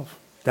chapter 12.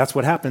 That's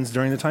what happens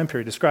during the time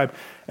period described.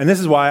 And this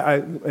is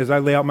why, as I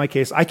lay out my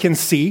case, I can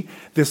see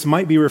this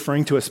might be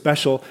referring to a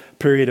special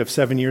period of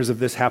 7 years of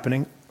this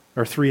happening,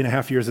 or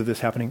 3.5 years of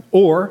this happening,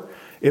 or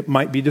it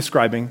might be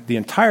describing the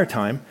entire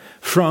time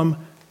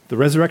from the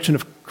resurrection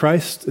of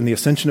Christ and the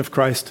ascension of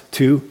Christ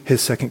to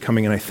his second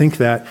coming. And I think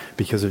that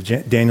because of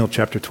Daniel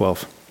chapter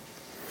 12.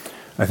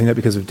 I think that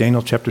because of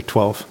Daniel chapter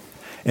 12.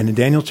 And in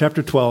Daniel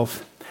chapter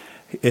 12,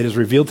 it is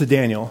revealed to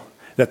Daniel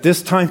that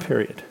this time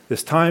period,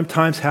 this time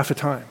times half a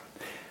time,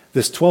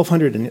 this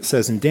 1,200, and it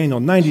says in Daniel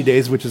 90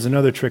 days, which is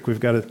another trick we've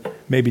got to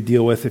maybe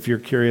deal with. If you're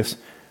curious,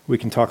 we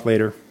can talk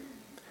later.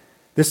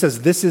 This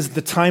says this is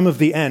the time of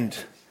the end.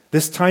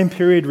 This time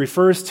period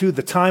refers to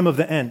the time of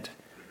the end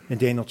in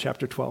Daniel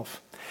chapter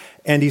 12.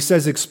 And he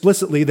says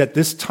explicitly that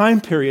this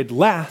time period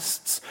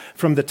lasts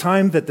from the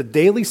time that the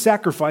daily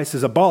sacrifice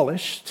is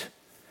abolished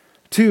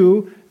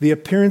to the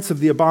appearance of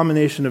the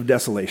abomination of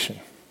desolation.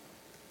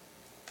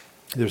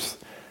 There's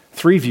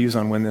 3 views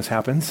on when this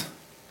happens,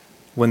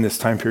 when this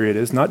time period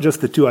is, not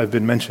just the 2 I've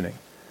been mentioning.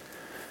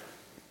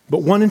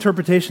 But one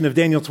interpretation of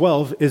Daniel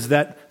 12 is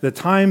that the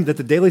time that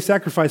the daily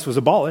sacrifice was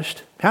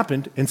abolished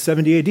happened in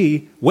 70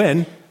 AD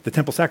when the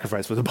temple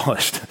sacrifice was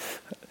abolished.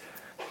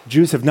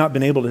 Jews have not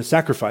been able to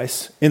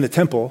sacrifice in the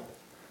temple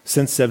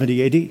since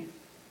 70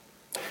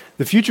 AD.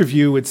 The future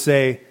view would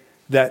say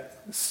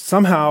that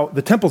somehow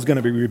the temple's going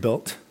to be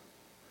rebuilt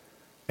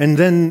and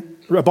then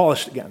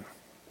abolished again.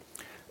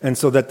 And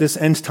so that this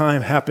end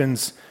time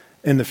happens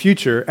in the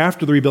future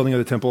after the rebuilding of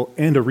the temple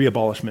and a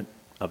re-abolishment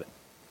of it.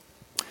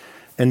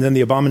 And then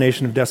the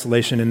abomination of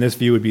desolation in this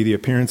view would be the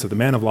appearance of the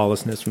man of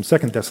lawlessness from 2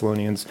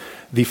 Thessalonians,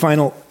 the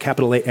final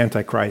capital A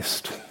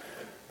Antichrist,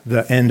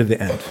 the end of the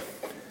end.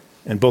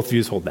 And both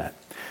views hold that.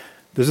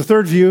 There's a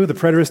third view, the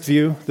preterist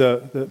view.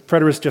 The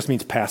preterist just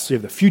means past. So you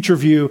have the future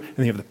view and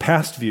you have the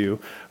past view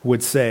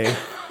would say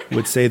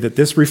that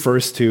this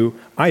refers to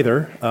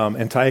either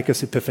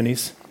Antiochus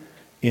Epiphanes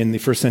in the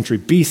 1st century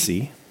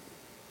BC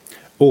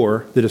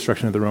or the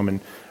destruction of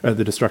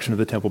the destruction of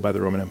the temple by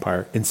the Roman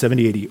Empire in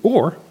 70 AD,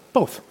 or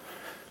both.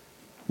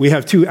 We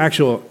have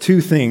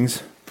two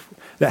things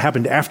that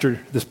happened after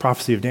this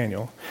prophecy of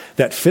Daniel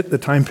that fit the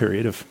time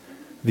period of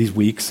these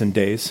weeks and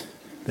days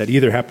that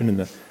either happened in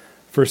the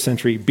 1st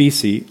century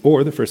BC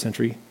or the 1st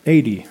century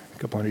AD, a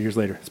couple hundred years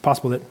later. It's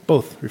possible that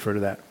both refer to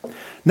that.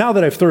 Now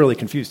that I've thoroughly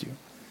confused you,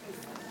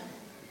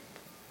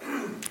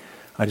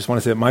 I just want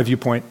to say that my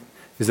viewpoint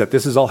is that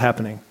this is all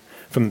happening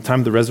from the time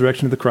of the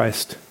resurrection of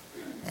Christ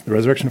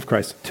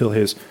till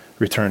his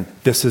return.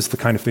 This is the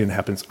kind of thing that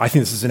happens. I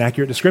think this is an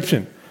accurate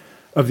description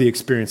of the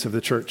experience of the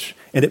church.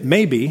 And it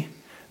may be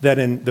that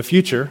in the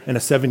future, in a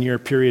 7-year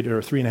period or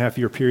a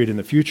 3.5-year period in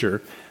the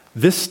future,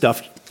 this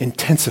stuff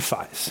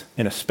intensifies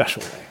in a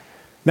special way.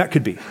 That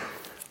could be.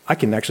 I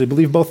can actually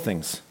believe both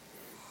things.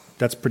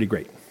 That's pretty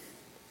great.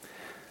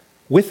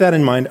 With that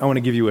in mind, I want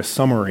to give you a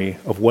summary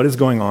of what is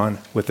going on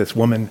with this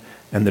woman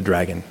and the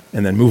dragon,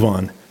 and then move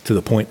on to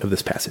the point of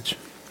this passage.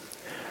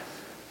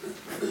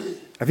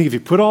 I think if you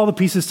put all the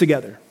pieces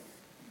together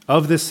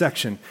of this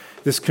section,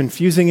 this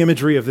confusing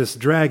imagery of this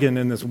dragon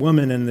and this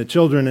woman and the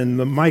children and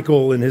the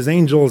Michael and his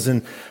angels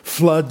and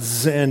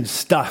floods and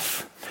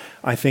stuff,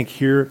 I think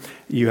here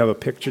you have a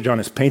picture.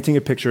 John is painting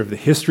a picture of the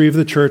history of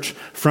the church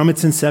from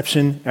its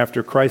inception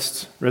after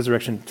Christ's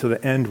resurrection to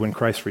the end when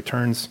Christ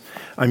returns.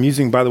 I'm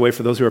using, by the way,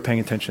 for those who are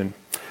paying attention,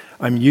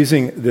 I'm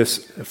using this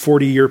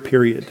 40-year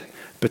period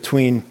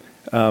between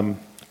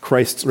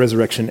Christ's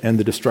resurrection and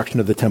the destruction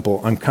of the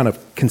temple. I'm kind of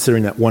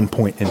considering that one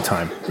point in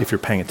time, if you're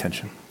paying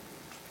attention.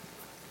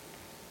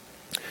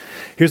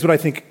 Here's what I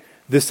think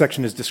this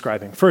section is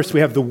describing. First,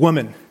 we have the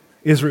woman,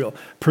 Israel,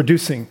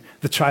 producing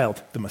the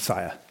child, the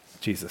Messiah,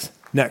 Jesus.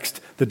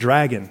 Next, the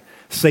dragon,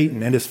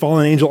 Satan, and his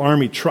fallen angel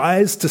army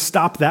tries to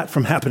stop that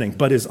from happening,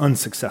 but is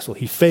unsuccessful.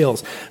 He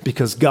fails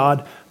because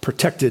God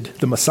protected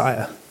the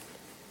Messiah.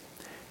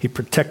 He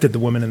protected the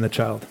woman and the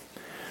child.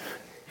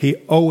 He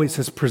always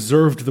has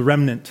preserved the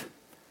remnant.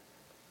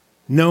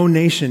 No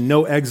nation,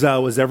 no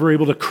exile was ever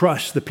able to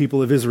crush the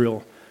people of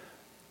Israel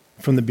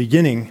from the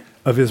beginning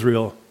of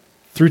Israel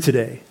through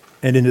today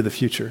and into the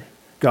future.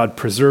 God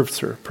preserves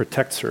her,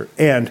 protects her,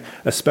 and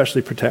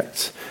especially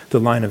protects the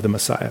line of the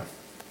Messiah.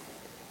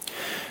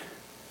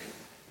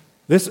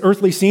 This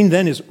earthly scene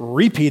then is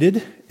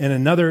repeated in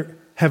another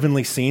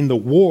heavenly scene, the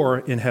war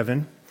in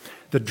heaven,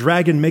 the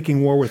dragon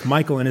making war with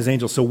Michael and his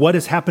angels. So what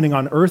is happening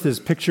on earth is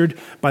pictured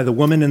by the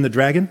woman and the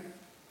dragon.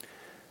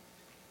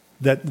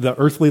 That the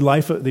earthly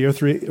life, the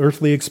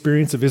earthly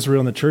experience of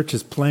Israel and the church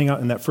is playing out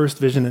in that first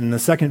vision. And in the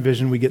second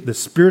vision, we get the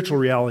spiritual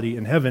reality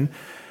in heaven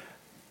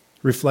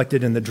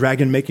reflected in the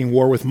dragon making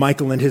war with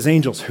Michael and his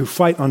angels who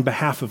fight on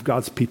behalf of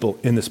God's people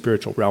in the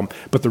spiritual realm.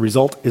 But the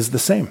result is the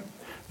same.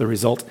 The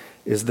result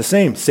is the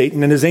same.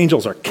 Satan and his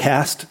angels are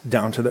cast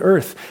down to the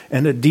earth,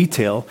 and a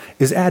detail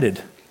is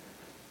added.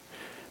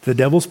 The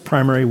devil's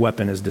primary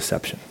weapon is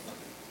deception.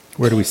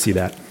 Where do we see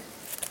that?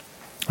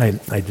 I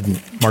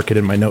didn't mark it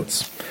in my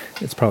notes.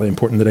 It's probably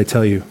important that I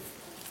tell you.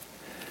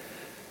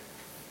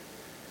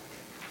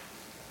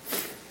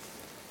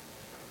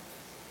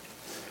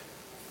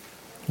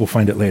 We'll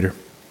find it later.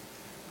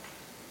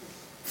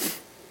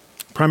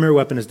 Primary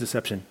weapon is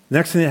deception.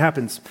 Next thing that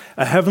happens,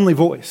 a heavenly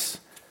voice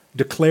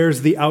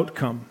declares the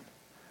outcome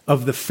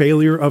of the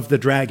failure of the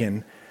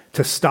dragon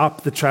to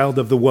stop the child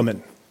of the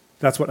woman.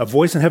 That's what a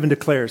voice in heaven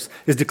declares,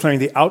 is declaring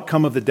the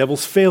outcome of the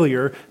devil's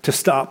failure to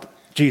stop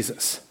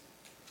Jesus.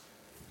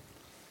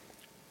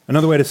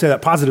 Another way to say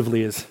that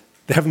positively is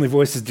the heavenly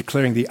voice is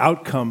declaring the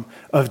outcome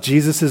of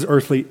Jesus'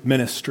 earthly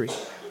ministry.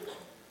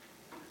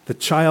 The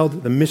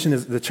child's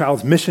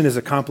mission is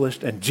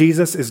accomplished, and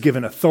Jesus is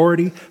given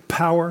authority,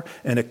 power,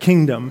 and a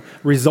kingdom,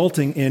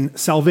 resulting in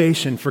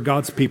salvation for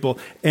God's people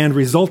and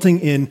resulting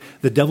in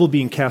the devil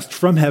being cast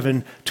from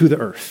heaven to the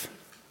earth.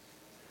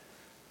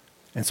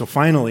 And so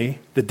finally,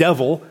 the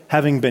devil,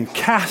 having been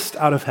cast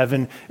out of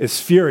heaven,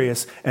 is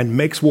furious and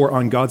makes war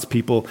on God's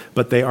people,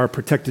 but they are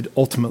protected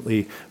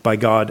ultimately by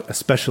God,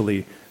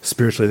 especially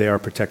spiritually they are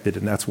protected,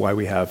 and that's why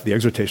we have the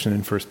exhortation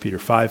in 1 Peter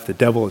 5. The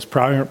devil is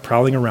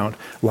prowling around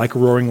like a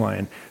roaring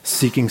lion,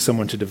 seeking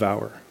someone to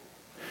devour.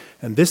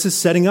 And this is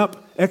setting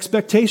up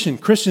expectation.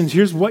 Christians,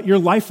 here's what your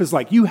life is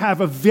like. You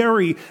have a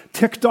very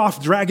ticked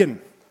off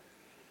dragon.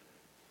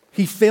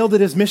 He failed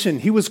at his mission.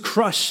 He was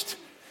crushed.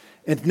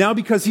 And now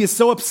because he is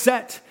so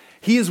upset,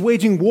 he is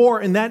waging war,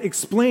 and that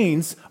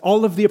explains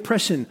all of the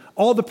oppression,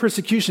 all the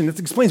persecution. It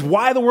explains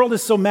why the world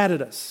is so mad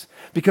at us.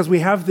 Because we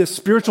have this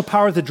spiritual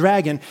power of the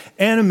dragon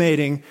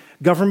animating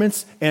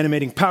governments,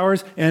 animating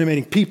powers,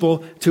 animating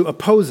people to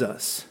oppose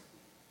us.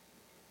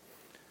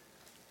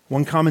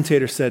 One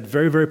commentator said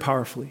very, very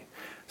powerfully,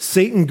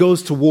 Satan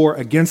goes to war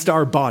against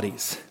our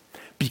bodies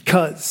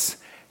because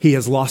he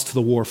has lost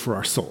the war for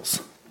our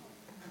souls.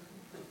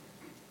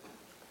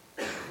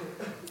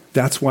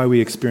 That's why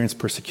we experience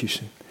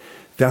persecution.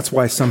 That's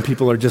why some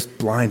people are just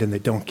blind and they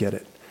don't get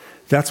it.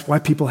 That's why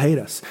people hate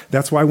us.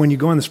 That's why when you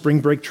go on the spring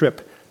break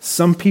trip,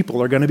 some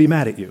people are going to be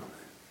mad at you.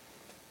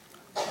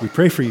 We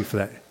pray for you for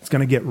that. It's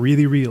going to get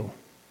really real.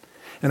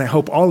 And I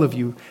hope all of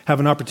you have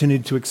an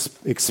opportunity to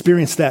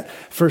experience that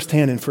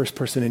firsthand in first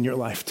person in your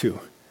life too.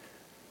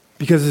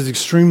 Because it's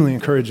extremely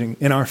encouraging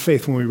in our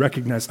faith when we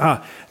recognize,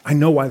 I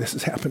know why this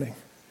is happening.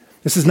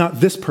 This is not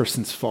this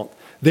person's fault.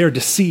 They're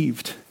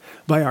deceived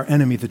by our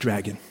enemy, the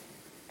dragon.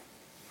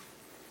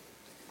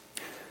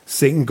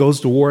 Satan goes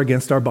to war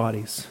against our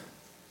bodies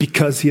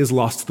because he has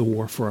lost the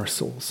war for our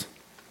souls.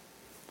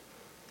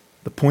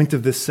 The point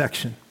of this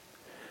section,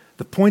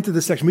 The point of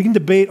this section. We can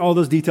debate all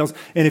those details.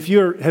 And if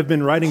you have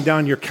been writing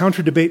down your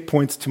counter-debate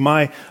points to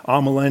my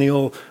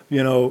amillennial,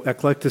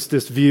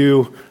 eclecticist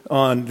view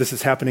on this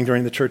is happening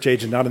during the church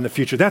age and not in the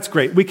future, that's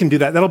great. We can do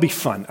that. That'll be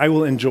fun. I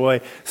will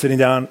enjoy sitting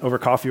down over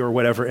coffee or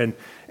whatever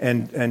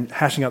and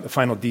hashing out the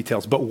final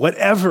details. But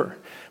whatever,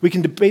 we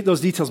can debate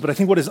those details. But I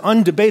think what is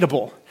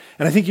undebatable,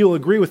 and I think you'll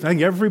agree with me, I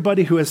think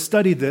everybody who has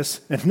studied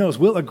this and knows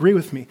will agree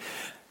with me,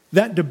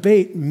 that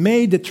debate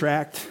may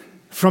detract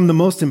from the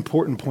most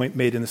important point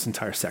made in this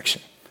entire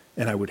section.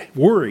 And I would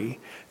worry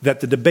that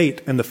the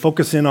debate and the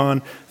focus in on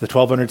the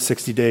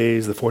 1,260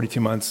 days, the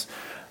 42 months,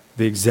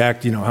 the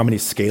exact, how many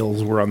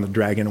scales were on the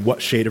dragon, what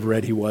shade of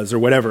red he was, or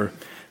whatever,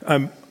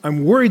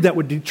 I'm worried that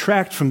would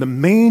detract from the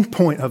main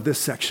point of this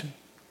section.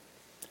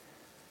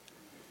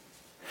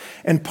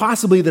 And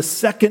possibly the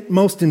second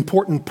most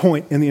important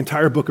point in the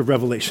entire book of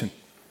Revelation.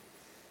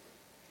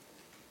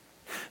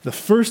 The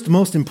first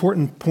most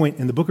important point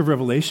in the book of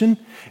Revelation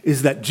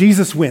is that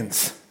Jesus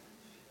wins.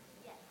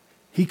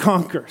 He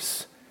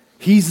conquers.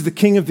 He's the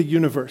king of the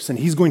universe, and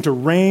he's going to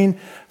reign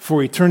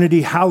for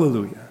eternity.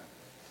 Hallelujah.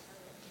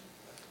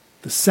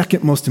 The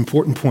second most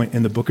important point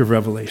in the book of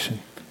Revelation.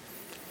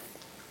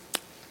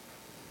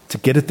 To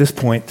get at this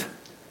point,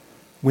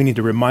 we need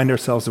to remind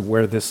ourselves of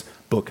where this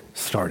book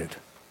started.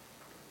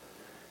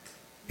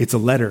 It's a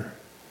letter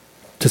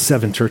to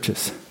 7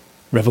 churches.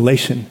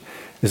 Revelation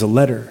is a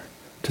letter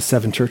to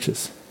 7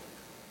 churches.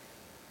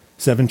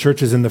 7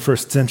 churches in the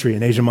first century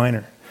in Asia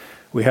Minor.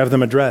 We have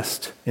them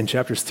addressed in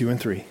chapters 2 and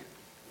 3.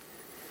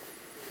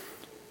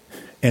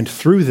 And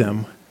through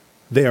them,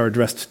 they are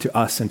addressed to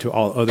us and to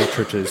all other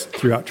churches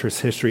throughout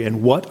church history.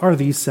 And what are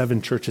these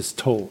 7 churches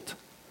told?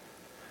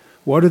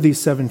 What are these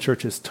 7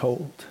 churches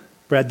told?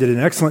 Brad did an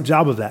excellent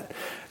job of that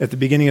at the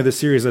beginning of the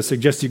series. I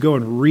suggest you go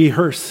and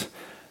rehearse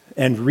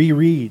and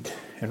reread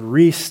and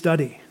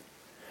restudy.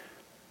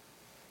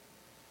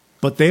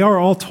 But they are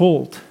all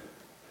told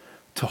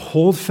to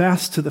hold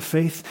fast to the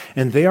faith,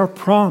 and they are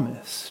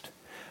promised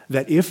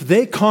that if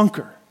they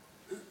conquer,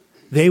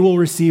 they will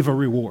receive a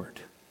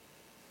reward.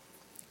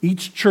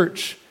 Each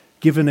church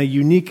given a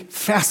unique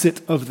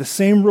facet of the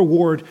same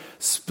reward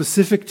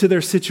specific to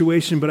their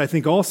situation, but I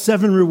think all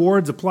 7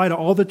 rewards apply to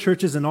all the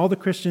churches and all the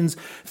Christians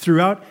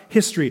throughout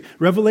history.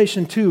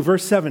 Revelation 2,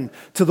 verse 7,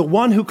 to the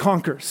one who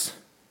conquers.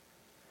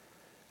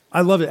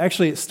 I love it.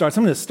 Actually, I'm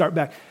going to start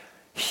back.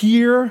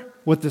 Hear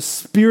what the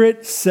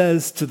Spirit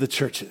says to the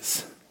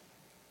churches.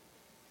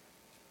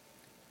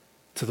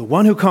 To the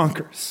one who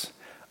conquers,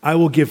 I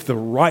will give the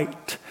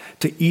right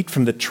to eat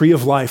from the tree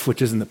of life,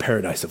 which is in the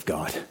paradise of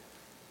God.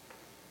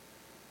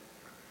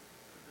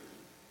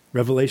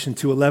 Revelation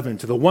 2:11,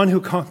 to the one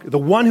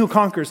who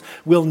conquers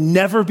will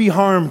never be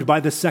harmed by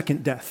the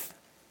second death.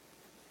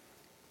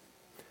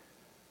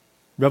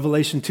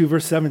 Revelation 2,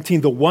 verse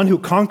 17, the one who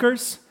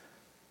conquers,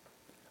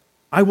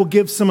 I will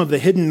give some of the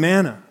hidden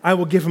manna. I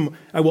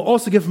will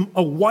also give him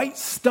a white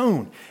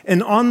stone.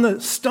 And on the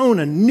stone,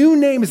 a new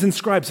name is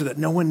inscribed so that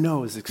no one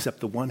knows except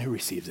the one who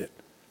receives it.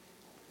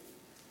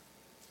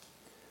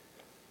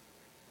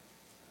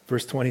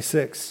 Verse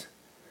 26,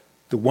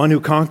 the one who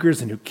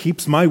conquers and who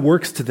keeps my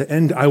works to the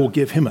end, I will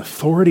give him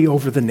authority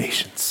over the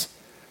nations.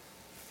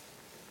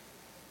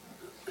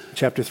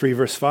 Chapter 3,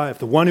 verse 5,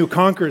 the one who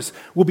conquers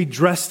will be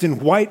dressed in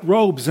white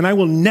robes, and I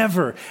will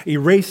never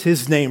erase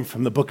his name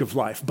from the book of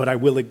life, but I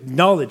will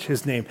acknowledge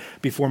his name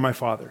before my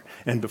Father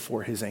and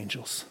before his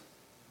angels.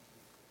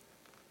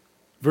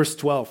 Verse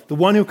 12, the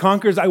one who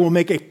conquers, I will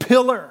make a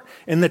pillar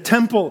in the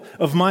temple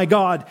of my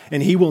God,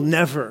 and he will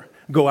never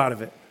go out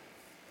of it.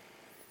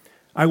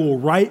 I will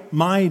write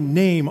my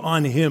name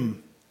on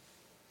him,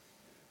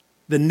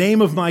 the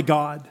name of my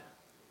God,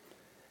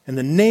 and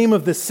the name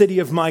of the city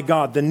of my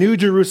God, the new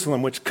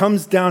Jerusalem, which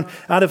comes down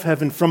out of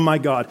heaven from my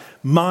God,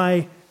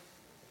 my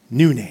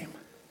new name.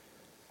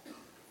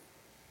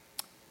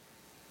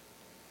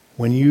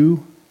 When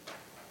you,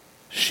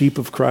 sheep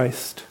of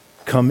Christ,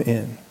 come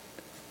in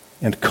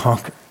and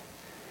conquer,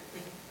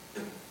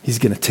 he's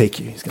going to take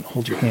you. He's going to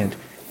hold your hand.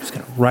 He's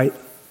going to write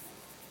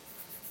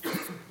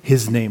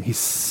his name. He's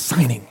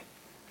signing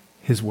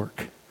his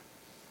work.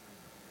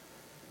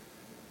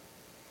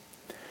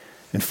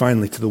 And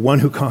finally, to the one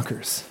who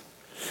conquers,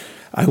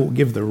 I will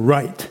give the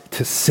right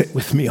to sit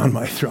with me on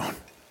my throne.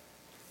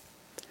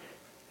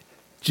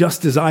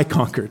 Just as I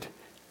conquered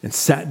and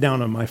sat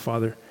down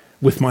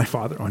with my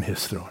Father on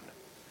his throne.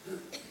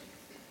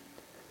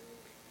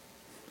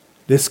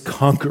 This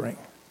conquering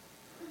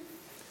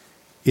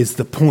is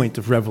the point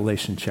of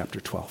Revelation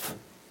chapter 12.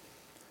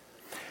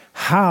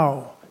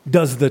 How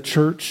does the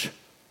church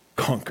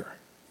conquer?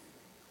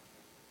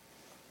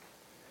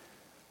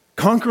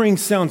 Conquering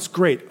sounds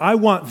great. I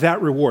want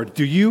that reward.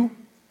 Do you?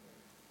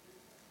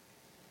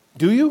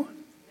 Do you?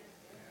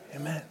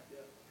 Amen.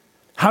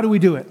 How do we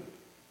do it?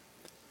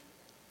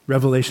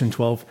 Revelation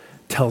 12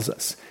 tells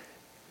us.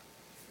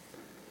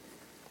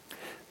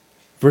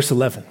 Verse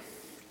 11.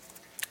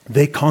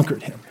 They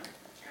conquered him.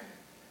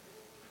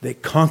 They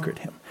conquered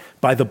him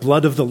by the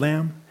blood of the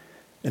Lamb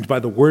and by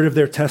the word of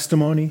their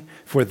testimony,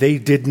 for they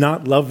did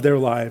not love their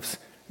lives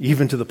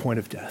even to the point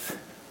of death.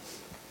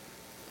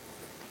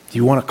 Do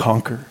you want to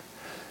conquer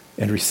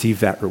and receive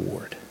that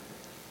reward?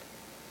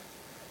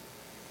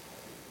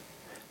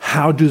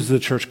 How does the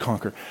church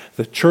conquer?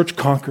 The church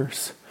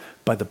conquers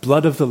by the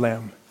blood of the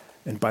Lamb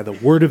and by the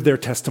word of their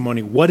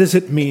testimony. What does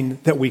it mean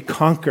that we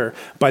conquer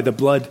by the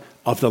blood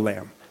of the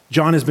Lamb?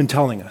 John has been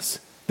telling us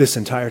this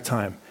entire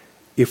time,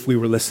 if we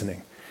were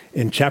listening.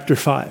 In chapter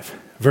 5,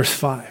 verse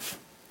 5,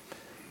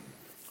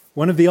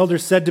 one of the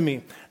elders said to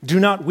me, "Do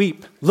not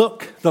weep.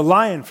 Look, the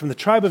Lion from the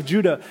tribe of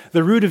Judah,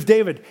 the Root of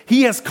David,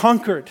 he has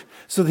conquered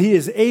so that he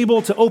is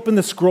able to open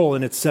the scroll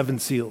and its 7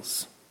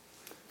 seals."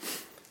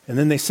 And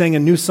then they sang a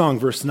new song,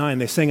 verse 9.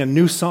 They sang a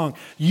new song.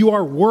 "You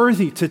are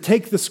worthy to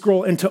take the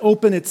scroll and to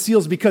open its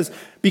seals because,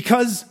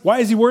 why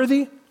is he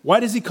worthy? Why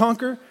does he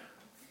conquer?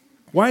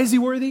 Why is he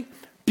worthy?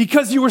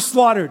 Because you were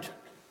slaughtered."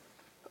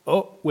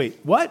 Oh, wait,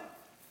 what?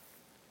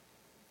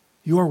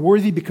 You are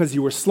worthy because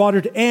you were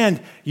slaughtered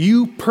and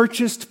you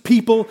purchased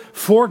people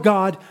for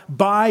God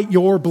by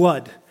your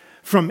blood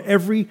from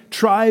every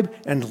tribe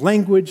and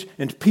language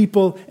and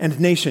people and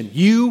nation.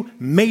 You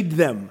made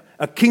them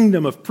a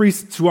kingdom of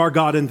priests to our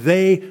God, and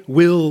they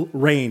will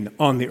reign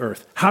on the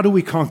earth. How do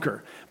we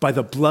conquer? By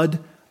the blood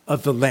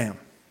of the Lamb.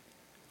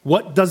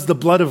 What does the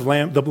blood of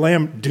the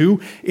Lamb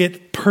do?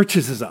 It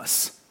purchases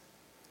us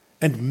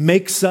and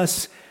makes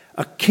us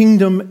a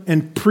kingdom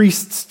and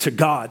priests to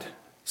God,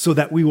 so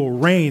that we will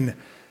reign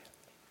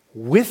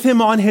with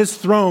him on his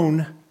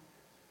throne,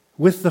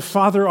 with the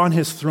Father on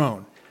his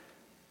throne.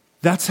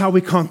 That's how we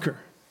conquer,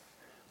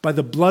 by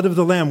the blood of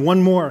the Lamb.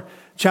 One more,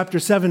 chapter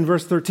 7,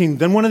 verse 13.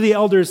 Then one of the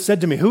elders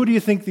said to me, "Who do you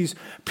think these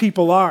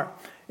people are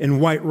in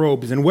white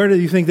robes, and where do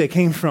you think they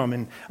came from?"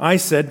 And I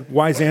said,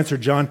 wise answer,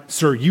 John,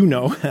 "Sir, you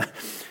know."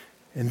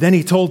 And then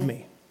he told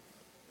me,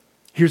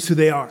 here's who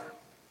they are.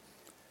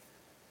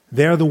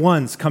 They are the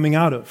ones coming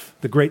out of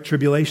the great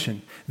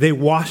tribulation. They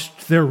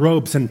washed their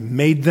robes and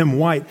made them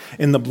white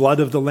in the blood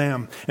of the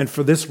Lamb. And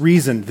for this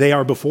reason, they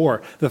are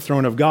before the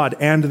throne of God,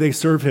 and they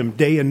serve him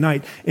day and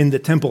night in the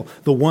temple.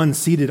 The one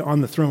seated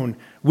on the throne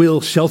will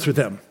shelter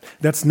them.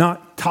 That's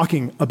not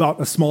talking about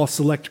a small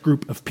select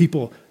group of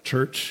people,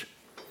 church.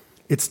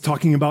 It's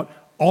talking about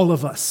all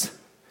of us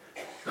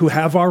who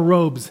have our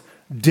robes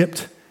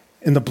dipped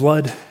in the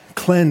blood,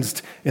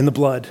 cleansed in the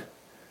blood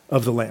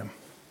of the Lamb.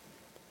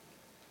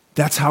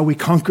 That's how we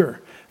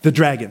conquer the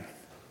dragon.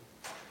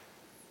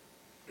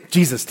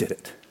 Jesus did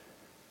it.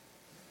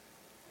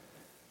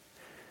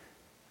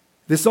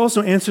 This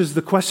also answers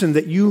the question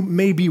that you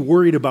may be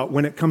worried about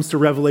when it comes to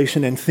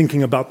Revelation and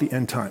thinking about the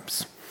end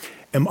times.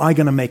 Am I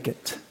going to make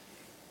it?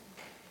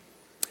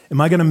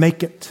 Am I going to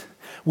make it?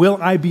 Will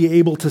I be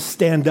able to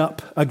stand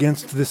up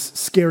against this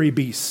scary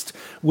beast?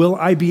 Will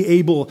I be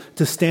able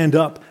to stand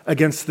up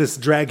against this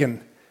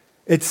dragon?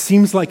 It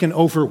seems like an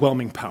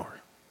overwhelming power.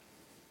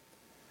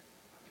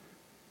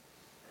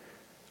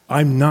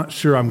 I'm not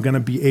sure I'm going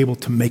to be able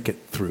to make it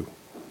through.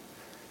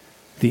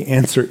 The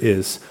answer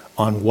is,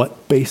 on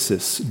what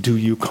basis do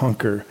you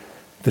conquer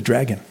the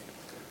dragon?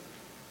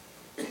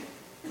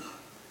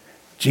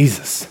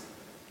 Jesus.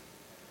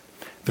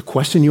 The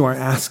question you are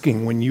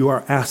asking when you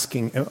are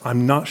asking,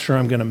 "I'm not sure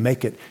I'm going to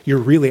make it," you're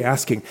really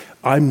asking,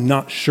 "I'm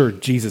not sure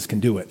Jesus can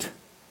do it."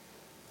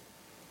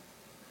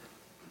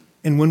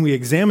 And when we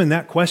examine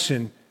that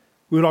question,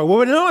 we would all,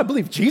 "Well, no, I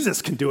believe Jesus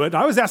can do it.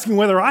 I was asking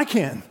whether I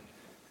can."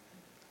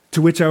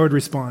 To which I would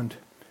respond,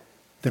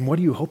 then what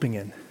are you hoping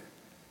in?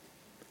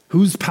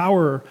 Whose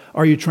power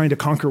are you trying to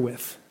conquer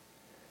with?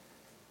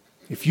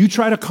 If you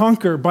try to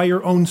conquer by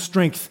your own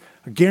strength,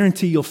 I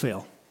guarantee you'll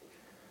fail.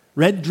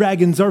 Red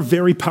dragons are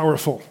very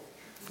powerful,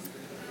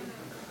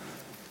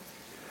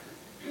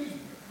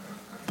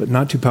 but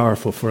not too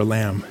powerful for a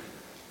lamb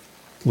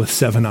with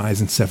 7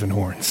 eyes and 7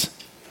 horns.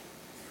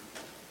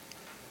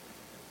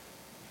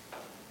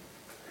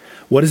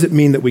 What does it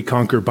mean that we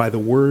conquer by the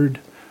word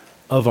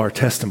of our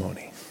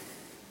testimony?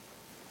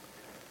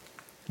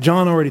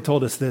 John already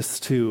told us this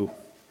too,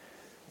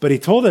 but he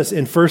told us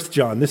in 1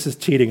 John, this is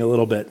cheating a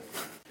little bit.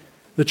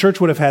 The church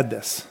would have had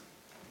this.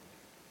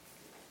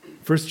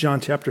 1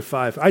 John chapter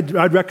 5.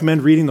 I'd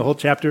recommend reading the whole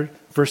chapter,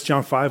 1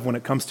 John 5, when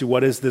it comes to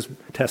what is this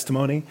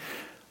testimony.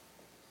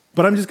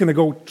 But I'm just going to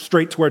go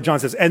straight to where John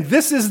says, and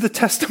this is the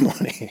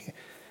testimony.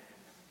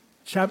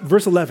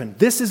 Verse 11,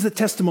 this is the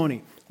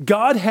testimony.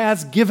 God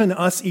has given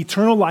us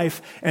eternal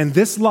life, and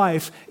this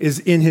life is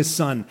in his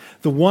Son.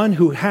 The one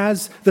who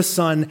has the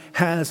Son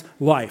has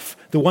life.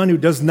 The one who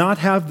does not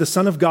have the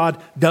Son of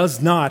God does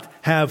not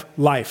have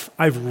life.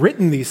 I've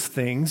written these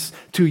things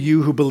to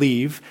you who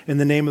believe in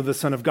the name of the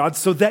Son of God,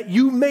 so that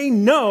you may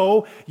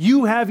know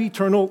you have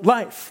eternal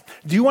life.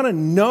 Do you want to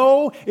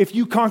know if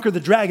you conquer the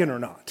dragon or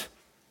not?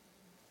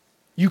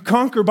 You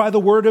conquer by the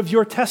word of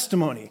your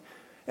testimony.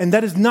 And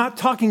that is not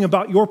talking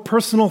about your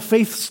personal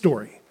faith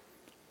story.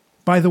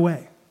 By the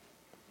way,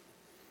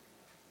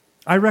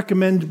 I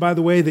recommend, by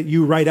the way, that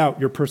you write out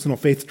your personal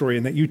faith story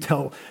and that you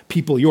tell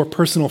people your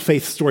personal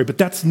faith story, but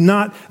that's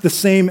not the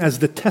same as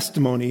the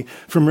testimony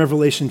from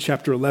Revelation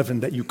chapter 11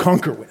 that you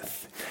conquer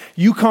with.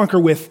 You conquer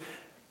with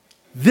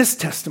this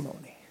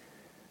testimony,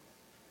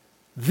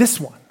 this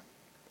one.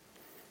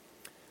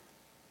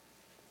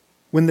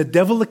 when the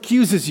devil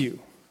accuses you,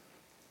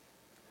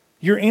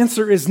 your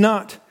answer is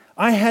not,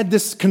 I had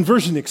this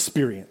conversion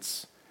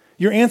experience.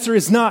 Your answer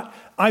is not,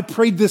 I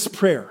prayed this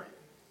prayer.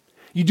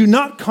 You do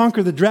not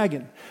conquer the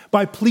dragon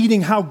by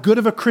pleading how good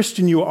of a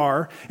Christian you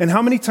are and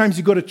how many times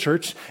you go to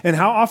church and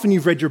how often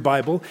you've read your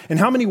Bible and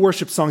how many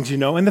worship songs you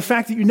know and the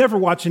fact that you never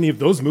watch any of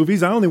those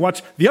movies. I only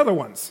watch the other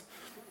ones.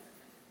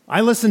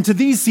 I listen to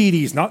these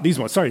CDs, not these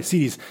ones. Sorry,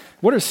 CDs.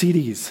 What are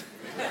CDs?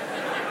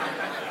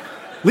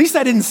 At least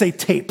I didn't say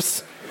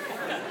tapes.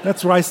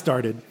 That's where I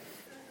started.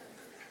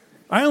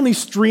 I only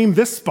stream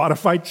this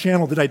Spotify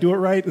channel. Did I do it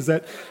right? Is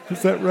that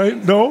right?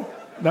 No?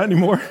 Not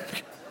anymore?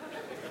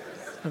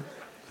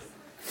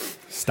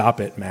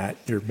 Stop it, Matt.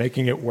 You're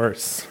making it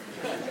worse.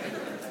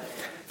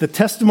 The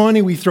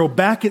testimony we throw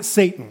back at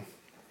Satan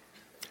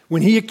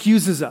when he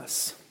accuses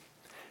us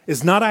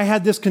is not, I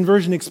had this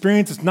conversion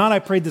experience. It's not, I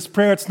prayed this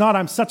prayer. It's not,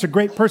 I'm such a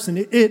great person.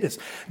 It is,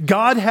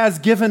 God has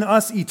given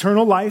us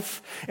eternal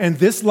life, and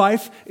this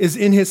life is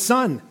in his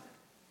Son.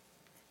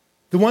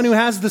 The one who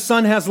has the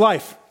Son has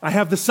life. I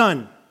have the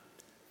Son.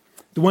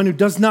 The one who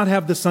does not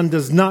have the Son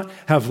does not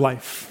have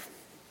life.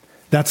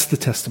 That's the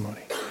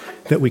testimony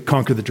that we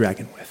conquer the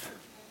dragon with.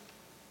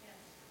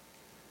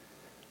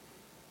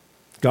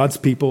 God's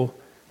people,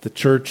 the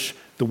church,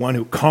 the one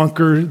who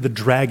conquered the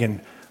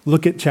dragon.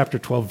 Look at chapter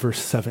 12, verse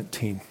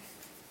 17.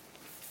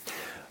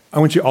 I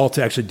want you all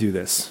to actually do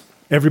this.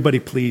 Everybody,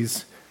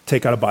 please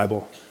take out a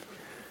Bible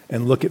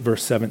and look at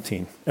verse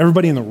 17.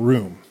 Everybody in the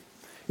room.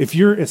 If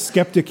you're a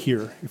skeptic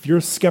here, or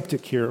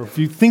if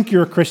you think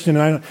you're a Christian,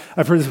 and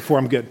I've heard this before,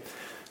 I'm good.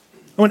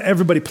 I want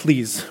everybody,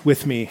 please,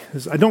 with me.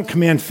 I don't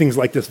command things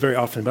like this very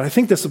often, but I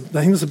think this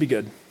will be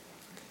good.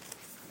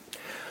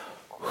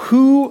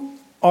 Who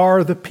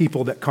are the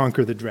people that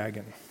conquer the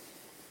dragon?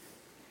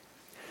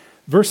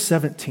 Verse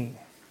 17.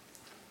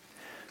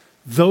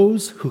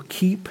 Those who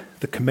keep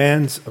the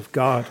commands of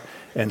God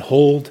and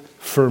hold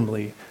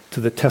firmly to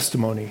the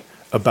testimony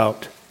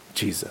about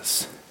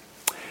Jesus.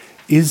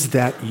 Is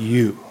that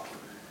you?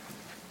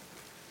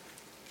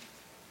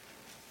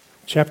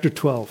 Chapter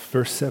 12,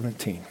 verse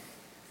 17.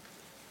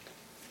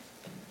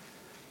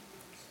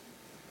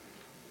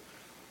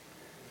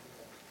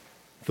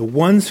 The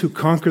ones who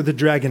conquer the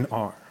dragon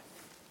are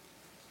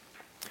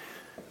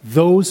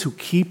those who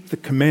keep the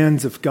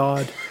commands of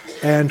God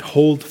and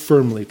hold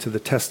firmly to the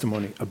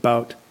testimony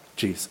about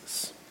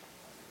Jesus.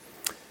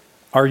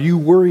 Are you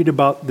worried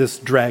about this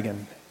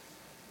dragon?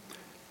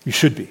 You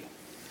should be.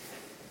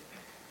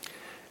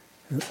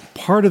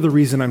 Part of the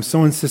reason I'm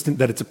so insistent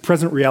that it's a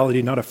present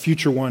reality, not a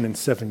future one in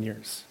 7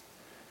 years,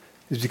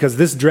 is because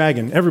this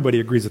dragon, everybody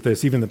agrees with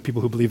this, even the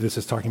people who believe this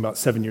is talking about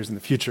 7 years in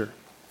the future.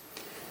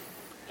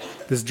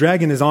 This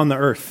dragon is on the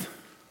earth,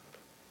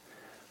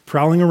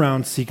 prowling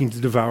around seeking to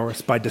devour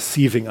us by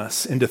deceiving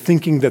us into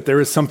thinking that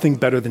there is something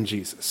better than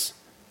Jesus,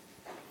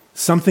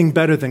 something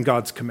better than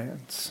God's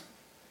commands,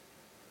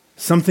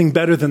 something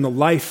better than the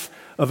life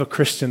of a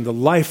Christian, the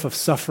life of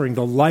suffering,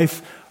 the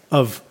life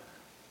of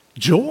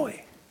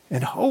joy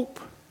and hope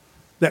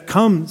that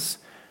comes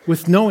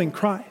with knowing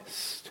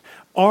Christ.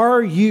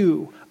 Are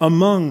you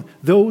among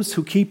those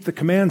who keep the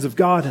commands of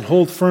God and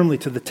hold firmly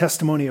to the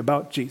testimony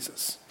about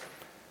Jesus?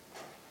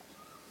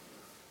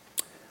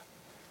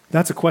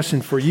 That's a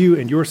question for you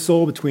and your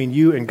soul, between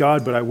you and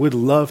God, but I would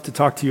love to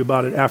talk to you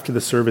about it after the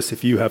service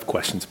if you have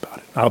questions about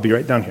it. I'll be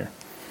right down here.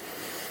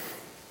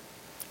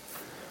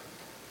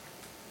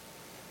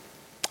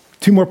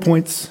 2 more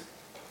points,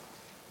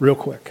 real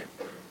quick.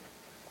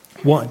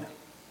 1,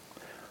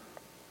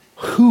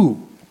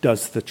 who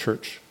does the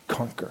church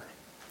conquer?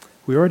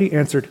 We already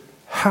answered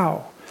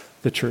how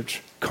the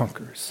church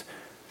conquers.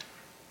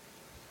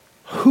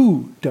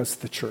 Who does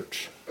the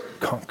church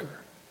conquer?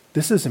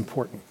 This is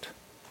important.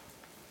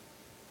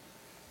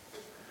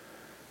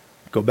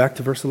 Go back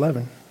to verse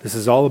 11. This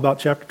is all about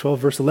chapter 12,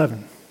 verse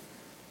 11.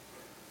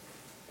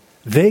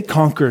 They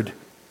conquered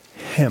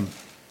him.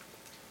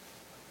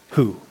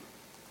 Who?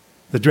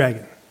 The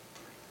dragon.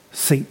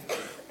 Satan.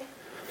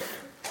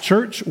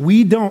 Church,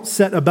 we don't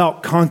set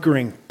about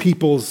conquering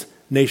peoples,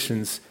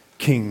 nations,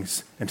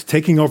 kings, and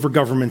taking over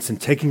governments and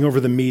taking over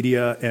the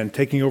media and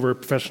taking over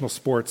professional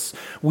sports.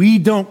 We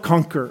don't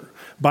conquer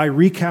by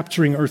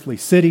recapturing earthly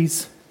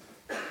cities.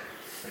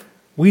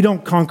 We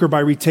don't conquer by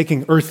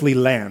retaking earthly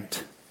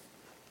land.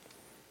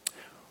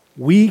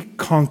 We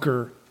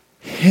conquer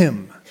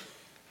him.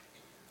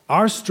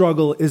 Our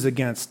struggle is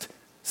against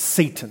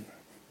Satan.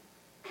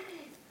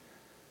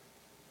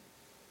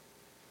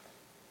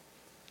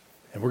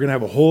 And we're going to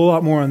have a whole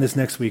lot more on this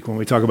next week when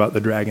we talk about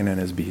the dragon and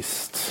his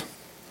beasts.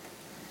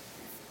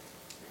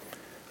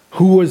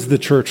 Who was the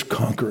church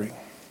conquering?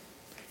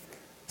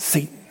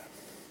 Satan.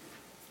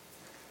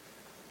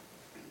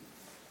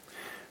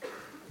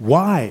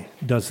 Why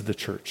does the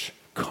church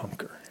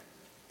conquer?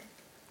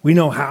 We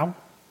know how.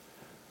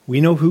 We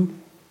know who.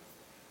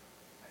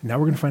 Now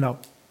we're going to find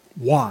out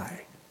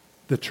why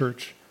the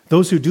church,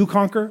 those who do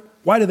conquer,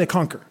 why do they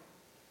conquer?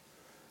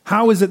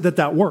 How is it that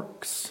that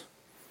works?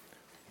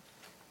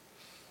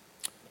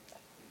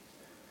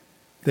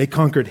 They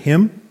conquered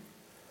him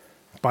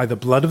by the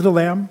blood of the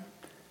Lamb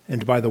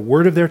and by the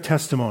word of their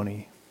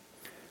testimony,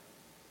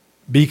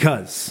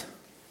 because,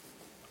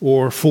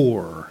 or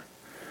for,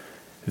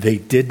 they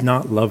did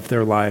not love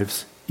their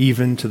lives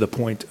even to the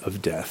point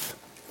of death.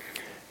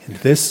 And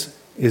this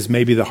is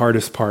maybe the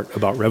hardest part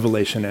about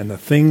Revelation, and the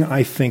thing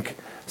I think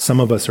some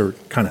of us are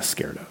kind of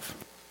scared of.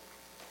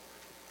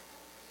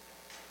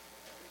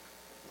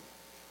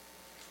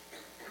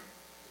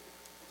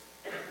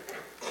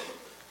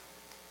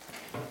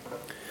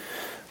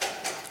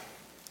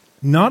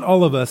 Not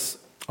all of us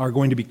are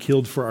going to be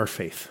killed for our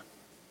faith.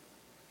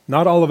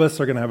 Not all of us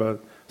are going to have a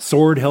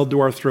sword held to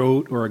our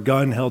throat or a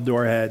gun held to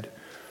our head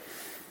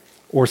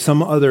or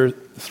some other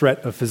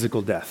threat of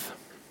physical death.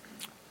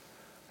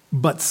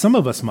 But some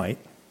of us might,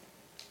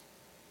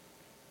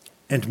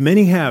 and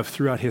many have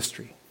throughout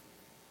history.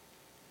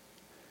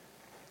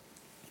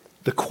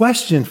 The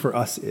question for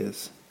us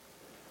is,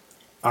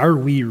 are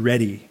we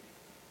ready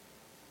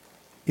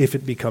if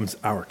it becomes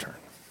our turn?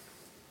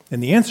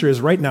 And the answer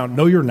is right now,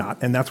 no, you're not,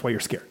 and that's why you're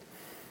scared.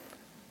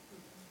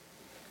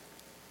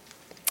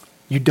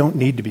 You don't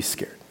need to be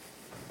scared.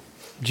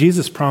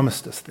 Jesus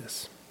promised us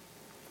this.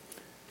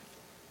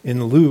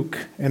 In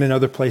Luke and in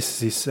other places,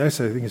 he says,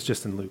 I think it's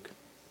just in Luke,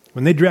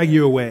 when they drag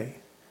you away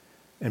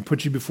and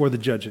put you before the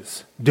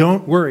judges,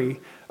 don't worry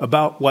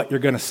about what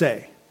you're going to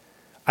say.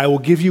 I will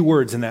give you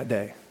words in that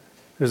day.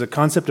 There's a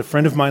concept a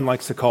friend of mine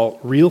likes to call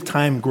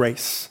real-time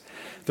grace.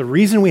 The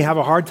reason we have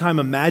a hard time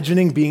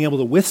imagining being able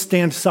to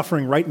withstand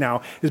suffering right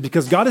now is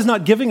because God is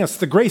not giving us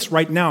the grace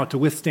right now to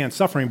withstand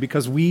suffering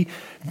because we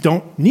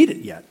don't need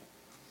it yet.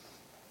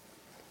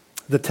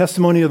 The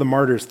testimony of the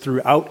martyrs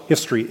throughout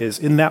history is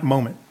in that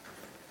moment,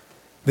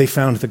 they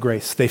found the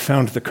grace, they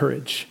found the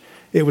courage.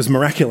 It was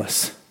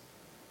miraculous.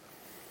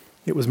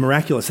 It was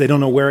miraculous. They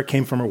don't know where it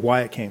came from or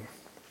why it came.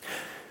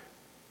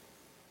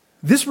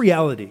 This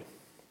reality,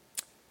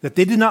 that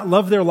they did not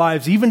love their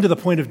lives even to the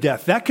point of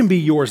death, that can be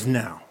yours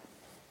now.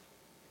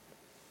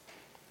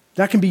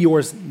 That can be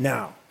yours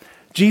now.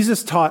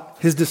 Jesus taught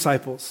his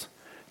disciples,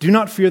 do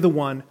not fear the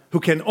one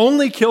who can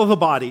only kill the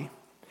body,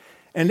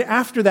 and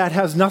after that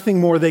has nothing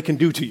more they can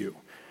do to you.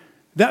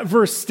 That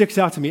verse sticks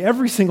out to me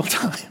every single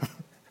time.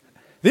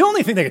 The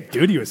only thing they can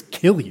do to you is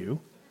kill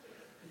you.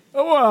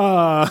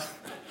 And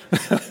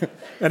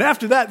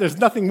after that, there's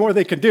nothing more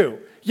they can do.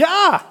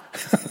 Yeah,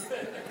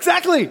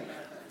 exactly.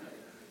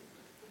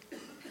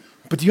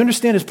 But do you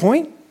understand his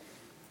point?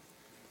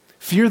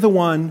 Fear the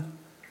one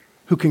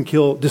who can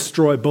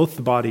destroy both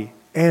the body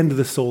and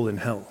the soul in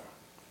hell.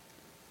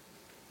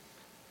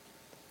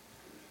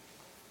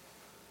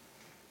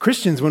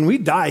 Christians, when we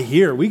die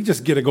here, we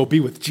just get to go be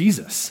with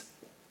Jesus.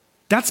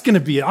 That's going to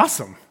be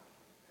awesome.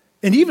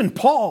 And even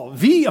Paul,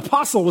 the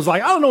apostle, was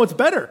like, I don't know what's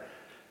better.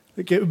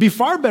 It would be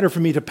far better for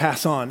me to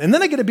pass on. And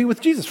then I get to be with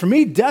Jesus. For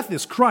me, death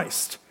is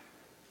Christ.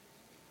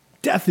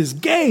 Death is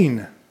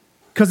gain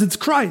because it's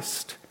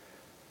Christ.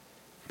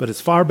 But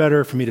it's far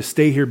better for me to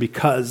stay here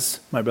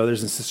because my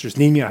brothers and sisters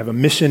need me. I have a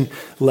mission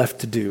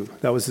left to do.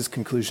 That was his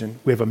conclusion.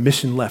 We have a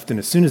mission left. And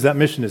as soon as that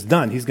mission is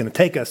done, he's going to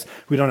take us.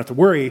 We don't have to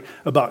worry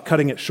about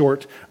cutting it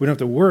short. We don't have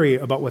to worry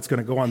about what's going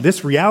to go on.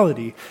 This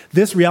reality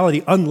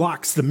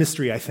unlocks the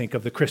mystery, I think,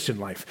 of the Christian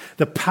life.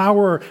 The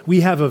power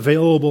we have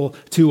available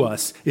to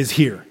us is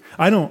here.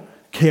 I don't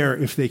care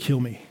if they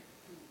kill me.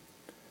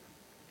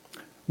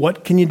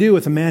 What can you do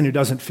with a man who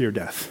doesn't fear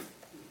death?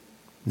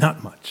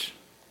 Not much.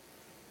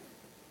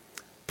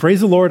 Praise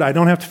the Lord, I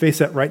don't have to face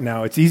that right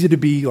now. It's easy to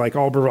be like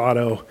all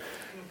bravado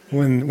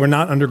when we're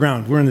not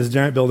underground. We're in this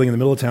giant building in the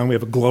middle of town. We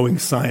have a glowing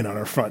sign on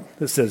our front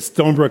that says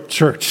Stonebrook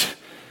Church.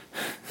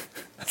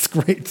 That's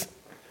great.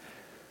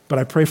 But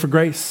I pray for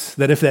grace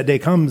that if that day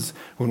comes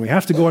when we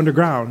have to go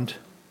underground,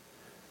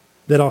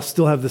 that I'll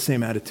still have the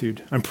same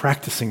attitude. I'm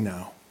practicing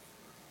now.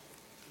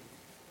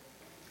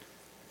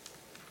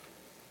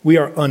 We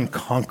are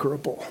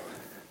unconquerable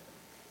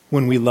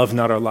when we love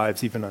not our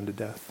lives even unto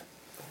death.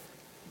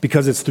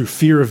 Because it's through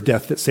fear of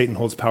death that Satan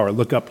holds power.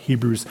 Look up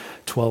Hebrews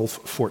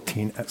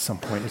 12:14 at some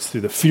point. It's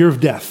through the fear of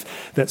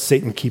death that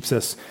Satan keeps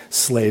us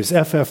slaves.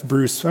 F.F.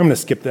 Bruce, I'm going to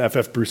skip the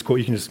F.F. Bruce quote.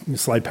 You can just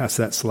slide past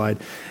that slide.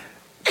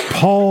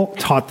 Paul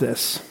taught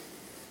this.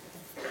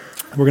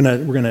 We're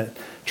going to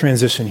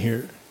transition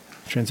here.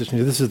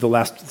 This is the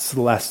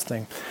last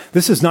thing.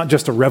 This is not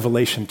just a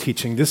revelation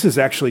teaching. This is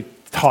actually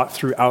taught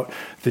throughout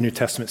the New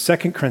Testament.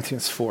 2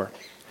 Corinthians 4.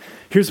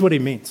 Here's what he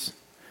means.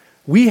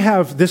 We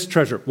have this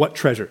treasure. What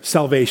treasure?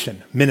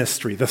 Salvation,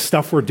 ministry, the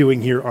stuff we're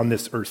doing here on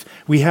this earth.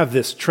 We have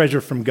this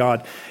treasure from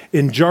God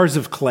in jars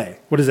of clay.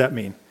 What does that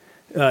mean?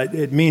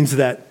 It means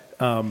that,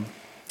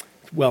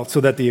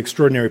 so that the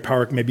extraordinary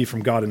power may be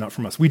from God and not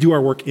from us. We do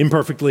our work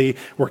imperfectly.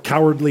 We're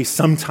cowardly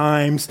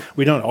sometimes.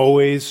 We don't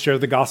always share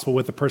the gospel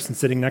with the person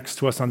sitting next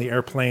to us on the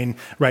airplane,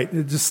 right?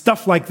 Just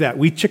stuff like that.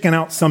 We chicken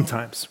out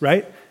sometimes,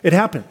 right? It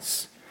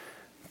happens.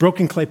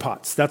 Broken clay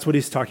pots. That's what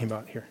he's talking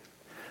about here.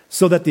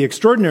 So that the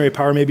extraordinary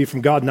power may be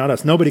from God, not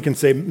us. Nobody can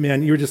say,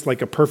 man, you're just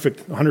like a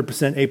perfect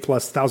 100% A+,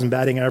 1,000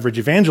 batting average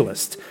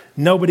evangelist.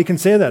 Nobody can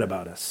say that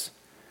about us.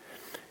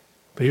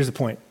 But here's the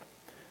point.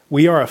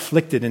 We are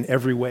afflicted in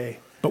every way,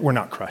 but we're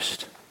not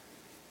crushed.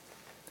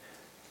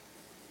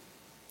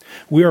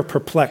 We are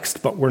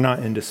perplexed, but we're not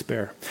in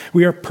despair.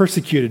 We are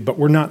persecuted, but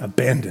we're not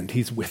abandoned.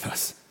 He's with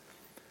us.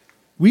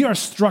 We are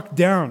struck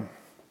down,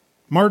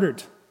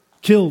 martyred,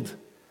 killed,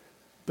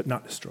 but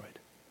not destroyed.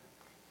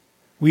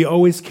 We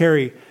always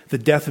carry the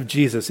death of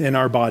Jesus in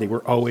our body. We're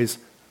always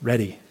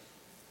ready,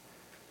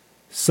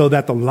 so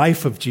that the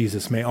life of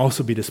Jesus may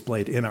also be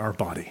displayed in our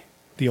body.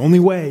 The only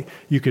way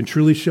you can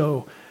truly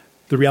show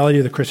the reality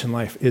of the Christian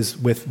life is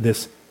with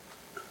this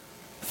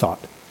thought,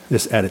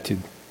 this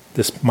attitude,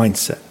 this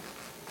mindset.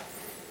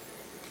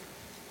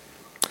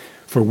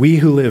 For we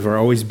who live are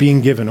always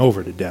being given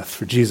over to death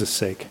for Jesus'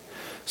 sake,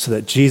 so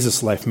that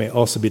Jesus' life may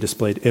also be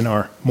displayed in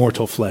our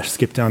mortal flesh.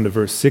 Skip down to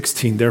verse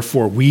 16.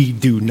 Therefore, we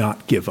do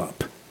not give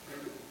up.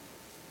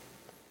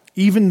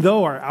 Even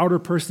though our outer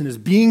person is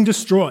being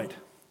destroyed,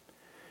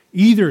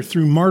 either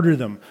through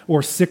martyrdom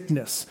or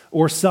sickness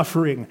or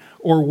suffering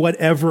or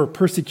whatever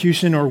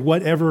persecution or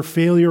whatever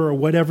failure or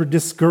whatever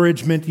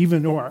discouragement,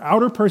 even though our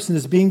outer person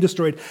is being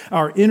destroyed,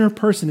 our inner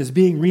person is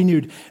being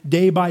renewed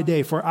day by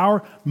day. For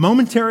our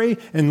momentary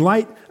and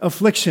light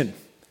affliction,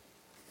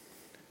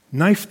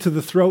 knife to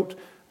the throat,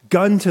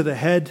 gun to the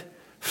head,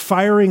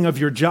 firing of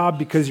your job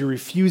because you're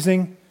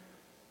refusing,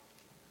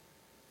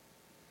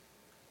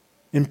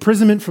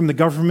 imprisonment from the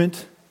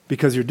government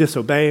because you're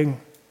disobeying,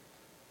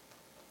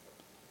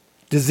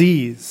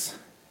 disease,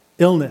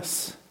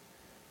 illness,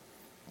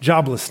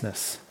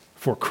 joblessness,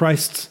 for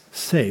Christ's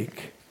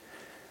sake,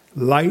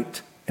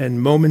 light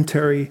and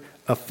momentary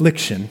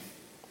affliction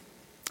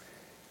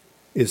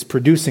is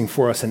producing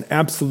for us an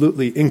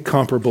absolutely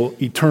incomparable,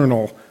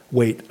 eternal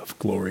weight of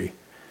glory.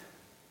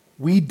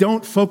 We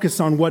don't focus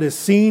on what is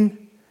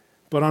seen,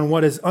 but on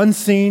what is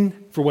unseen.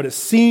 For what is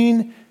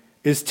seen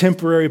is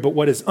temporary, but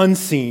what is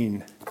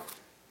unseen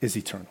is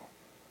eternal.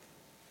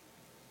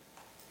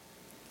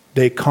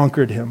 They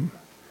conquered him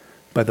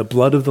by the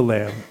blood of the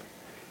Lamb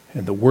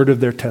and the word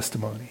of their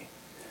testimony,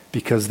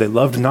 because they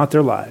loved not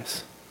their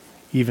lives,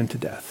 even to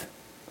death.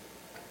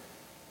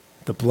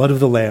 The blood of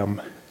the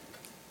Lamb,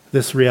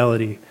 this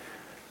reality,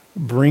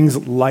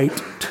 brings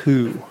light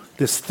to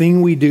this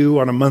thing we do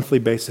on a monthly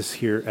basis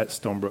here at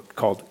Stonebrook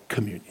called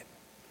communion.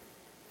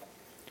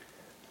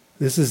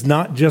 This is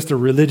not just a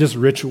religious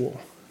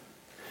ritual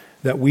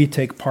that we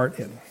take part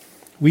in.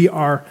 We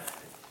are,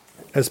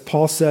 as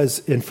Paul says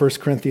in 1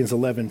 Corinthians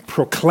 11,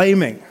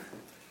 proclaiming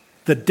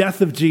the death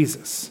of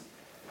Jesus.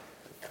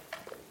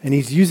 And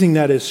he's using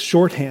that as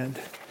shorthand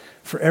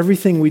for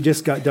everything we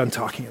just got done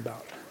talking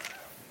about.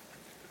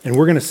 And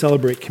we're going to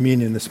celebrate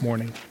communion this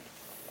morning,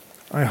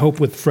 I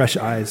hope with fresh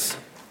eyes.